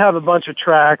 when you have a bunch of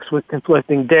tracks with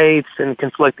conflicting dates and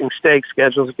conflicting stake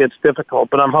schedules, it gets difficult.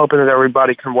 But I'm hoping that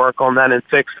everybody can work on that and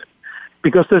fix it,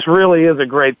 because this really is a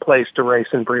great place to race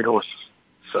and breed horses.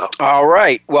 So. All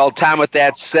right. Well, Tom, with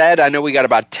that said, I know we got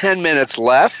about 10 minutes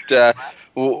left. I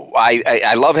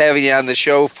love having you on the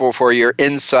show for your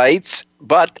insights,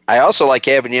 but I also like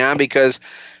having you on because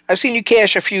I've seen you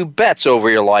cash a few bets over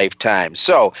your lifetime.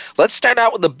 So let's start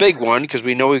out with the big one, because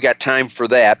we know we've got time for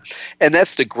that. And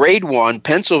that's the Grade 1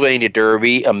 Pennsylvania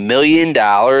Derby, $1 million.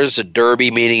 A Derby,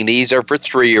 meaning these are for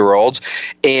 3-year-olds.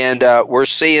 And we're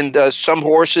seeing some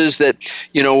horses that,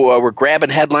 were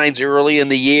grabbing headlines early in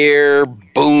the year,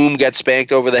 boom, got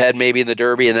spanked over the head maybe in the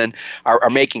Derby, and then are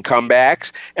making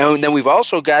comebacks. And then we've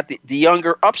also got the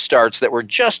younger upstarts that were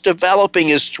just developing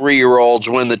as 3-year-olds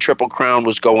when the Triple Crown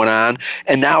was going on,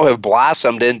 and now have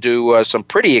blossomed into some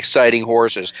pretty exciting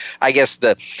horses. I guess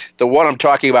the one I'm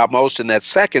talking about most in that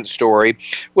second story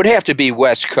would have to be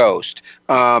West Coast.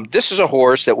 This is a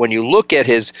horse that when you look at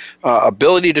his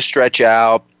ability to stretch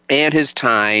out and his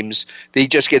times, he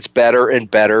just gets better and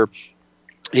better.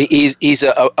 He's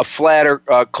a flatter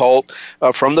colt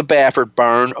from the Baffert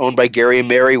barn, owned by Gary and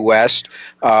Mary West.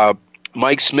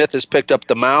 Mike Smith has picked up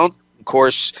the mount. Of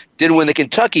course, didn't win the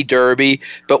Kentucky Derby,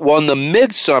 but won the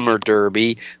Midsummer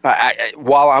Derby.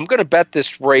 While I'm going to bet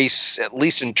this race, at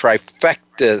least in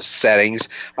trifecta settings,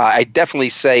 I definitely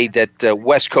say that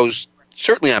West Coast,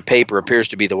 certainly on paper, appears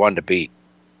to be the one to beat.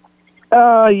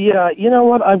 Yeah, you know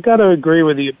what? I've got to agree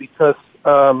with you, because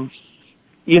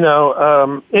he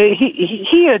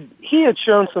had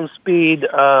shown some speed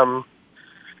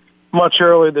much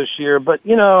earlier this year, but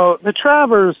the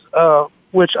Travers,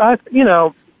 which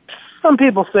some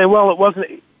people say, well, it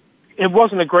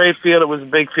wasn't a great field, it was a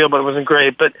big field, but it wasn't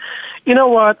great. But you know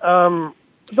what?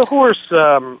 The horse,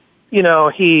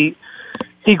 he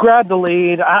grabbed the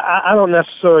lead. I don't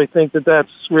necessarily think that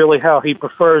that's really how he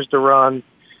prefers to run.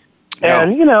 No.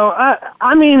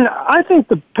 And, I think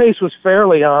the pace was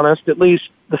fairly honest, at least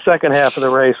the second half of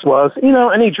the race was,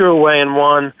 and he drew away and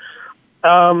won.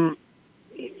 There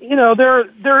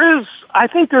is, I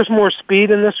think there's more speed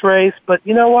in this race, but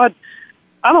you know what?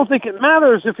 I don't think it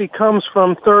matters if he comes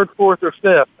from third, fourth, or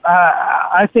fifth.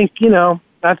 I think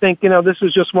this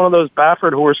is just one of those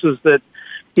Baffert horses that,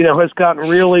 has gotten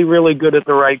really, really good at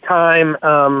the right time.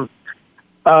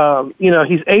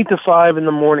 He's 8-5 in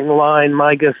the morning line.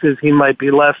 My guess is he might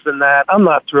be less than that. I'm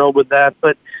not thrilled with that,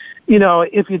 but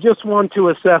if you just want to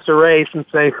assess a race and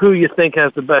say who you think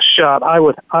has the best shot, I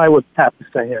would have to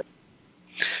say him.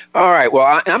 All right.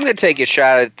 Well, I'm going to take a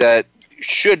shot at that.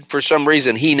 Should for some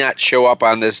reason he not show up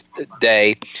on this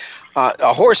day,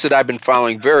 a horse that I've been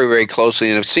following very, very closely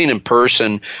and have seen in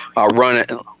person run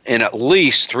in at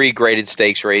least 3 graded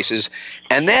stakes races,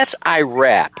 and that's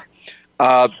IRAP.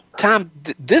 Tom,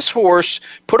 this horse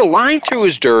put a line through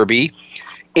his Derby,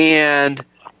 and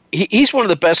he's one of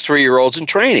the best 3-year-olds in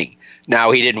training.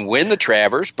 Now, he didn't win the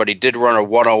Travers, but he did run a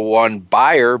 101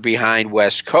 buyer behind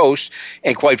West Coast,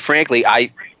 and quite frankly,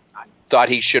 I thought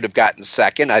he should have gotten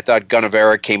second. I thought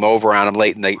Gunnevera came over on him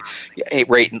late in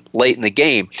the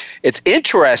game. It's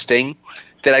interesting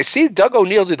that I see Doug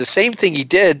O'Neill do the same thing he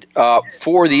did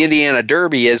for the Indiana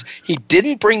Derby, is he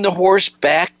didn't bring the horse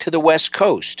back to the West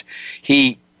Coast.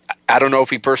 I don't know if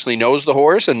he personally knows the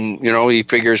horse, and he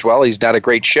figures, well, he's not a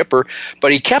great shipper,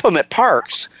 but he kept him at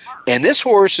Parx. And this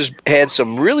horse has had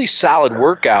some really solid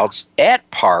workouts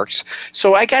at Parx.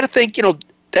 So I got to think,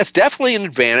 that's definitely an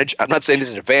advantage. I'm not saying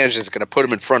it's an advantage that's going to put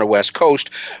him in front of West Coast,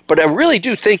 but I really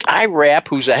do think IRAP,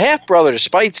 who's a half-brother to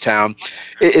Speightstown,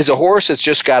 is a horse that's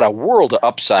just got a world of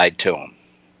upside to him.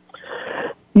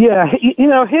 Yeah,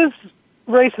 his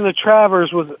race in the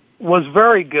Travers was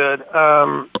very good.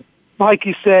 Like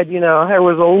you said, there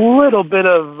was a little bit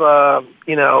of,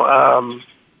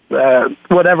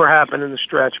 whatever happened in the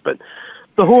stretch, but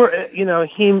the horse, he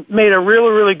made a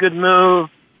really, really good move.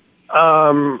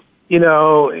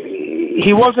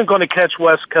 He wasn't going to catch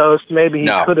West Coast. Maybe he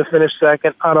could have finished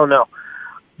second. I don't know.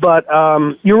 But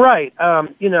you're right.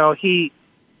 He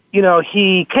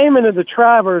came into the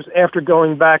Travers after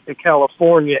going back to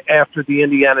California after the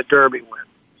Indiana Derby win.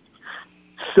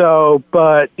 So,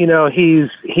 but he's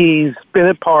been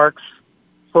at Parx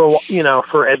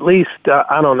for at least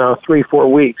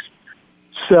 3-4 weeks.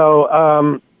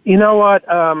 So you know what?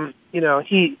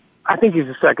 I think he's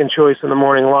a second choice in the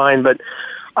morning line, but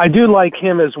I do like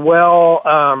him as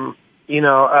well.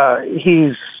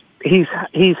 He's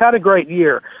had a great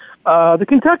year. The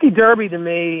Kentucky Derby, to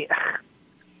me,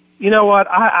 you know what?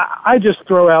 I just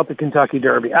throw out the Kentucky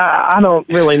Derby. I don't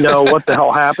really know what the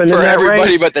hell happened for in that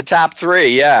everybody race. but the top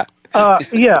three. Yeah.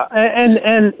 Yeah,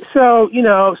 and so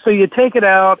so you take it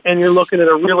out, and you're looking at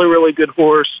a really, really good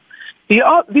horse. The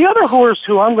other horse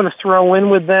who I'm going to throw in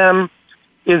with them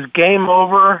is Game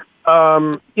Over.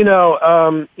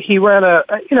 He ran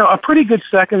a pretty good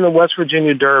second in the West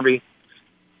Virginia Derby.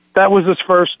 That was his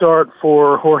first start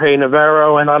for Jorge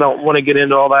Navarro, and I don't want to get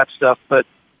into all that stuff, but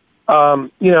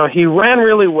he ran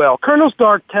really well. Colonel's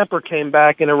Dark Temper came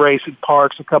back in a race at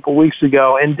Parx a couple weeks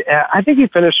ago, and I think he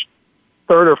finished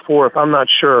third or fourth. I'm not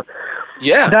sure.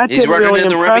 Yeah, he's running in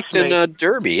the Remington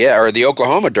Derby, or the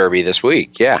Oklahoma Derby this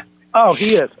week. Yeah. Oh,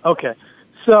 he is. Okay.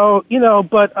 So, he's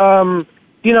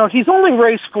only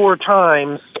raced 4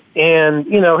 times, and,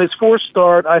 his fourth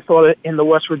start, I thought in the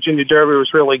West Virginia Derby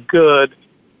was really good.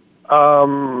 The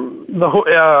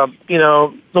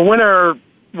winner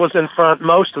was in front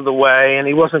most of the way, and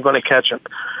he wasn't going to catch him.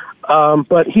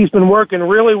 But he's been working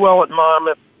really well at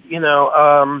Monmouth.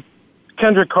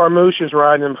 Kendrick Carmouche is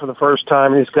riding him for the first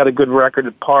time, and he's got a good record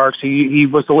at Parx. He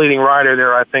was the leading rider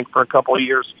there, I think, for a couple of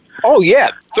years. Oh,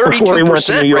 yeah,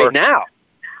 32% right now.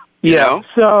 Yeah.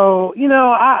 So,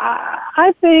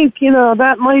 I think,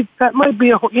 that might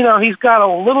be he's got a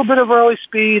little bit of early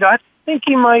speed. I think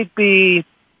he might be,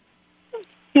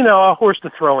 a horse to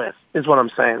throw in, is what I'm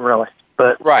saying, really.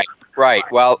 But Right.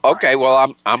 Well, okay.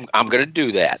 Well, I'm going to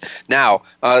do that. Now,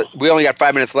 we only got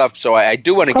 5 minutes left, so I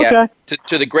do want to get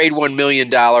to the Grade $1 million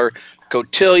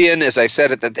Cotillion. As I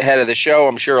said at the head of the show,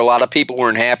 I'm sure a lot of people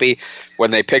weren't happy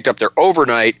when they picked up their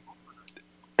overnight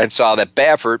and saw that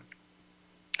Baffert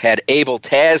had Abel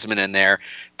Tasman in there.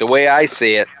 The way I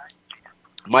see it,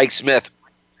 Mike Smith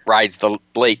rides the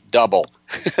Blake double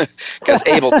because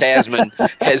Abel Tasman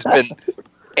has been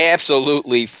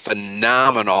absolutely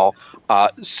phenomenal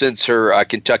since her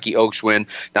Kentucky Oaks win.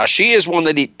 Now, she is one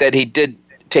that he did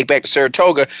take back to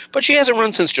Saratoga, but she hasn't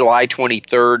run since July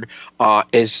 23rd.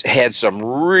 Has had some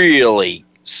really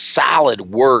solid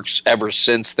works ever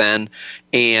since then,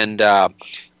 and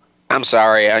I'm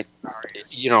sorry,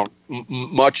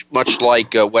 much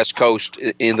like West Coast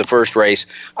in the first race,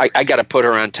 I got to put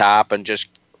her on top and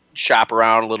just shop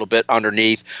around a little bit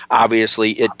underneath.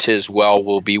 Obviously, It Tis Well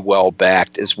will be well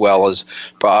backed, as well as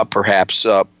perhaps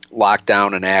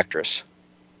Lockdown and Actress.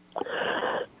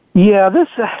 Yeah, this,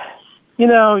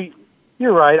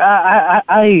 you're right.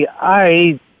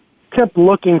 I kept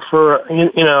looking for,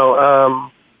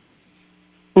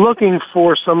 looking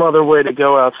for some other way to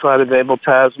go outside of Abel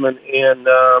Tasman, and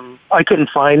I couldn't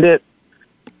find it.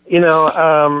 She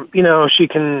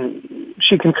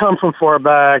can come from far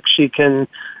back. She can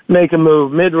make a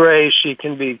move mid-race. She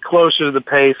can be closer to the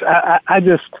pace. I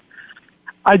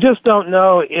just don't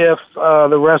know if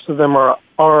the rest of them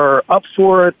are up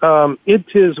for it. It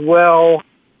Tis Well,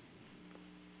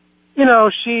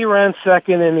 she ran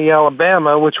second in the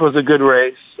Alabama, which was a good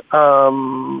race.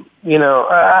 I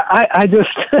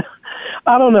just,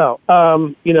 I don't know.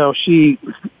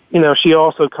 She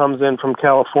also comes in from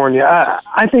California.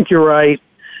 I think you're right.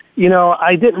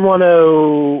 I didn't want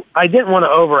to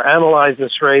overanalyze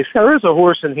this race. There is a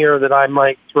horse in here that I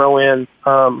might throw in.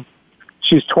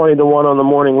 She's 20-1 on the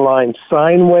morning line.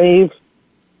 Sine Wave,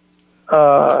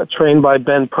 trained by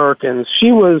Ben Perkins.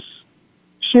 She was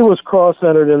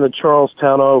cross-entered in the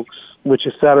Charlestown Oaks, which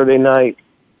is Saturday night,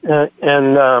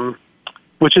 and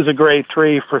which is a grade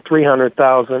 3 for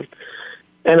 $300,000.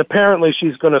 And apparently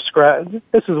she's going to scratch.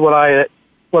 This is what I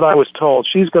was told.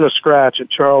 She's going to scratch at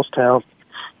Charlestown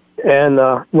and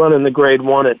run in the grade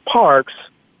 1 at Parx.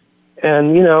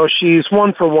 And, she's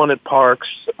 1-for-1 at Parx,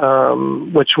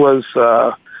 which was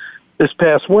this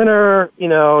past winter.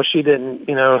 She didn't,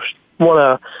 won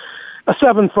a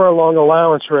 7-furlong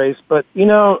allowance race. But,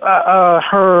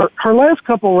 her last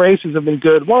couple races have been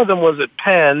good. One of them was at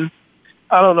Penn.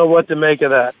 I don't know what to make of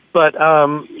that. But,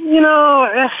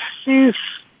 she's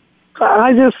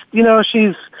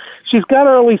got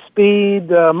early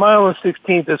speed. Mile and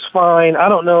 16th is fine. I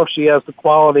don't know if she has the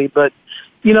quality, but,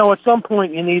 at some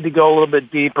point you need to go a little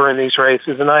bit deeper in these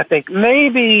races. And I think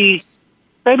maybe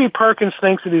Perkins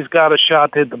thinks that he's got a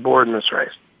shot to hit the board in this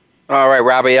race. All right,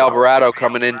 Robbie Alvarado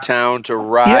coming in town to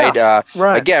ride. Yeah,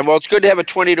 right. Again, well, it's good to have a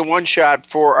 20-1 shot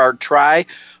for our try.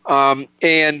 Tom,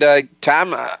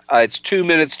 it's 2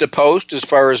 minutes to post as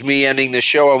far as me ending the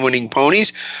show on Winning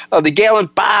Ponies. The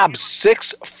Gallant Bob,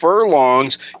 6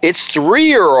 furlongs. It's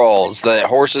 3-year-olds, the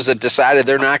horses that decided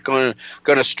they're not going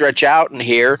to stretch out in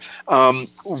here.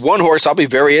 One horse I'll be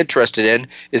very interested in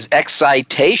is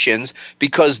Excitations,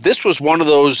 because this was one of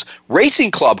those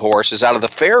racing club horses out of the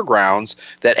fairgrounds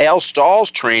that Al Stall's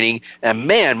training, and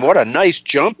man, what a nice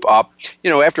jump up.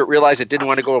 After it realized it didn't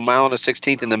want to go a mile and a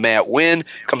 16th in the Matt Win,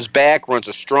 comes back, runs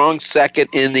a strong second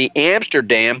in the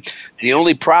Amsterdam. The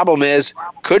only problem is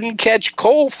couldn't catch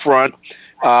Cole Front,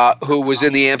 who was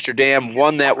in the Amsterdam,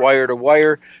 won that wire to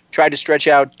wire. Tried to stretch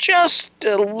out just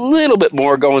a little bit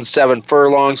more, going 7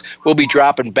 furlongs. We'll be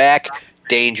dropping back.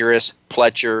 Dangerous,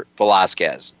 Pletcher,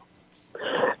 Velasquez.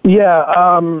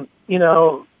 Yeah,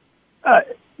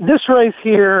 this race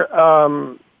here,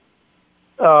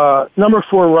 number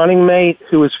 4 Running Mate,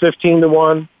 who was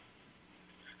 15-1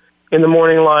 in the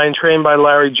morning line, trained by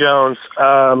Larry Jones.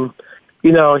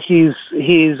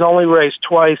 He's only raced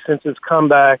twice since his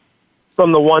comeback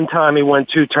from the one time he went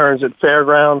 2 turns at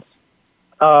Fairgrounds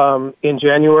in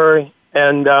January.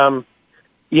 And,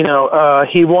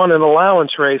 he won an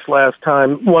allowance race last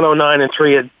time,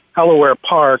 109-3 at Delaware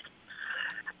Park.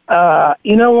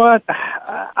 You know what?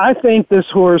 I think this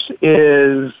horse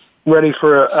is ready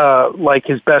for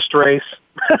his best race.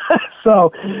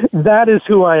 So that is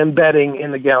who I am betting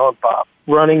in the Gallant Bob.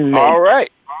 Running Mate. All right.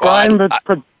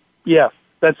 Yeah,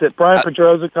 that's it. Brian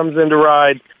Pedroza comes in to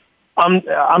ride.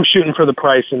 I'm shooting for the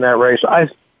price in that race. I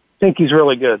think he's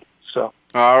really good. So.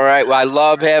 All right. Well, I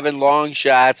love having long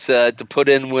shots to put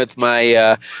in with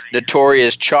my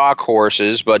notorious chalk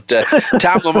horses. But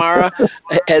Tom LaMarra,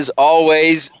 as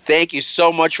always, thank you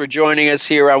so much for joining us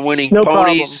here on Winning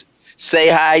Ponies. Problem. Say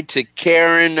hi to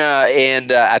Karen,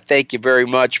 and I thank you very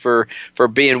much for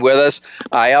being with us.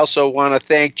 I also want to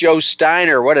thank Joe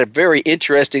Steiner. What a very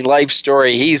interesting life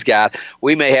story he's got.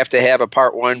 We may have to have a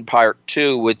part 1, part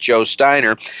 2 with Joe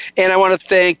Steiner. And I want to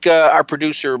thank our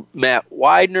producer, Matt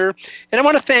Widener. And I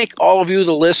want to thank all of you,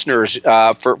 the listeners,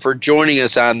 for joining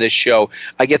us on this show.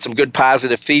 I get some good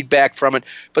positive feedback from it.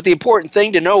 But the important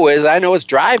thing to know is, I know it's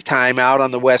drive time out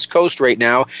on the West Coast right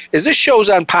now, is this show's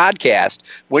on podcast.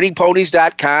 WinningPonies.com.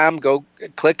 Go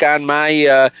click on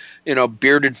my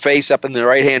bearded face up in the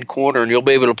right-hand corner, and you'll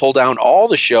be able to pull down all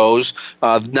the shows,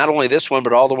 not only this one,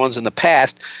 but all the ones in the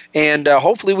past. And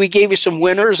hopefully we gave you some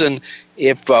winners, and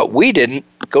if we didn't,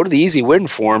 go to the Easy Win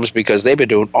forums, because they've been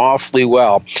doing awfully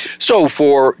well. So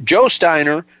for Joe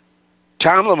Steiner,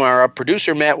 Tom LaMarra,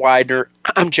 producer Matt Widener,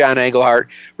 I'm John Englehart.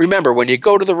 Remember, when you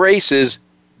go to the races,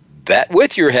 bet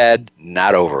with your head,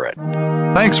 not over it.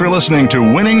 Thanks for listening to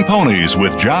Winning Ponies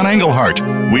with John Englehart.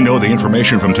 We know the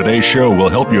information from today's show will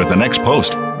help you at the next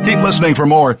post. Keep listening for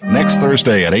more next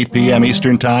Thursday at 8 p.m.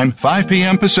 Eastern Time, 5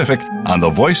 p.m. Pacific on the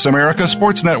Voice America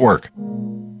Sports Network.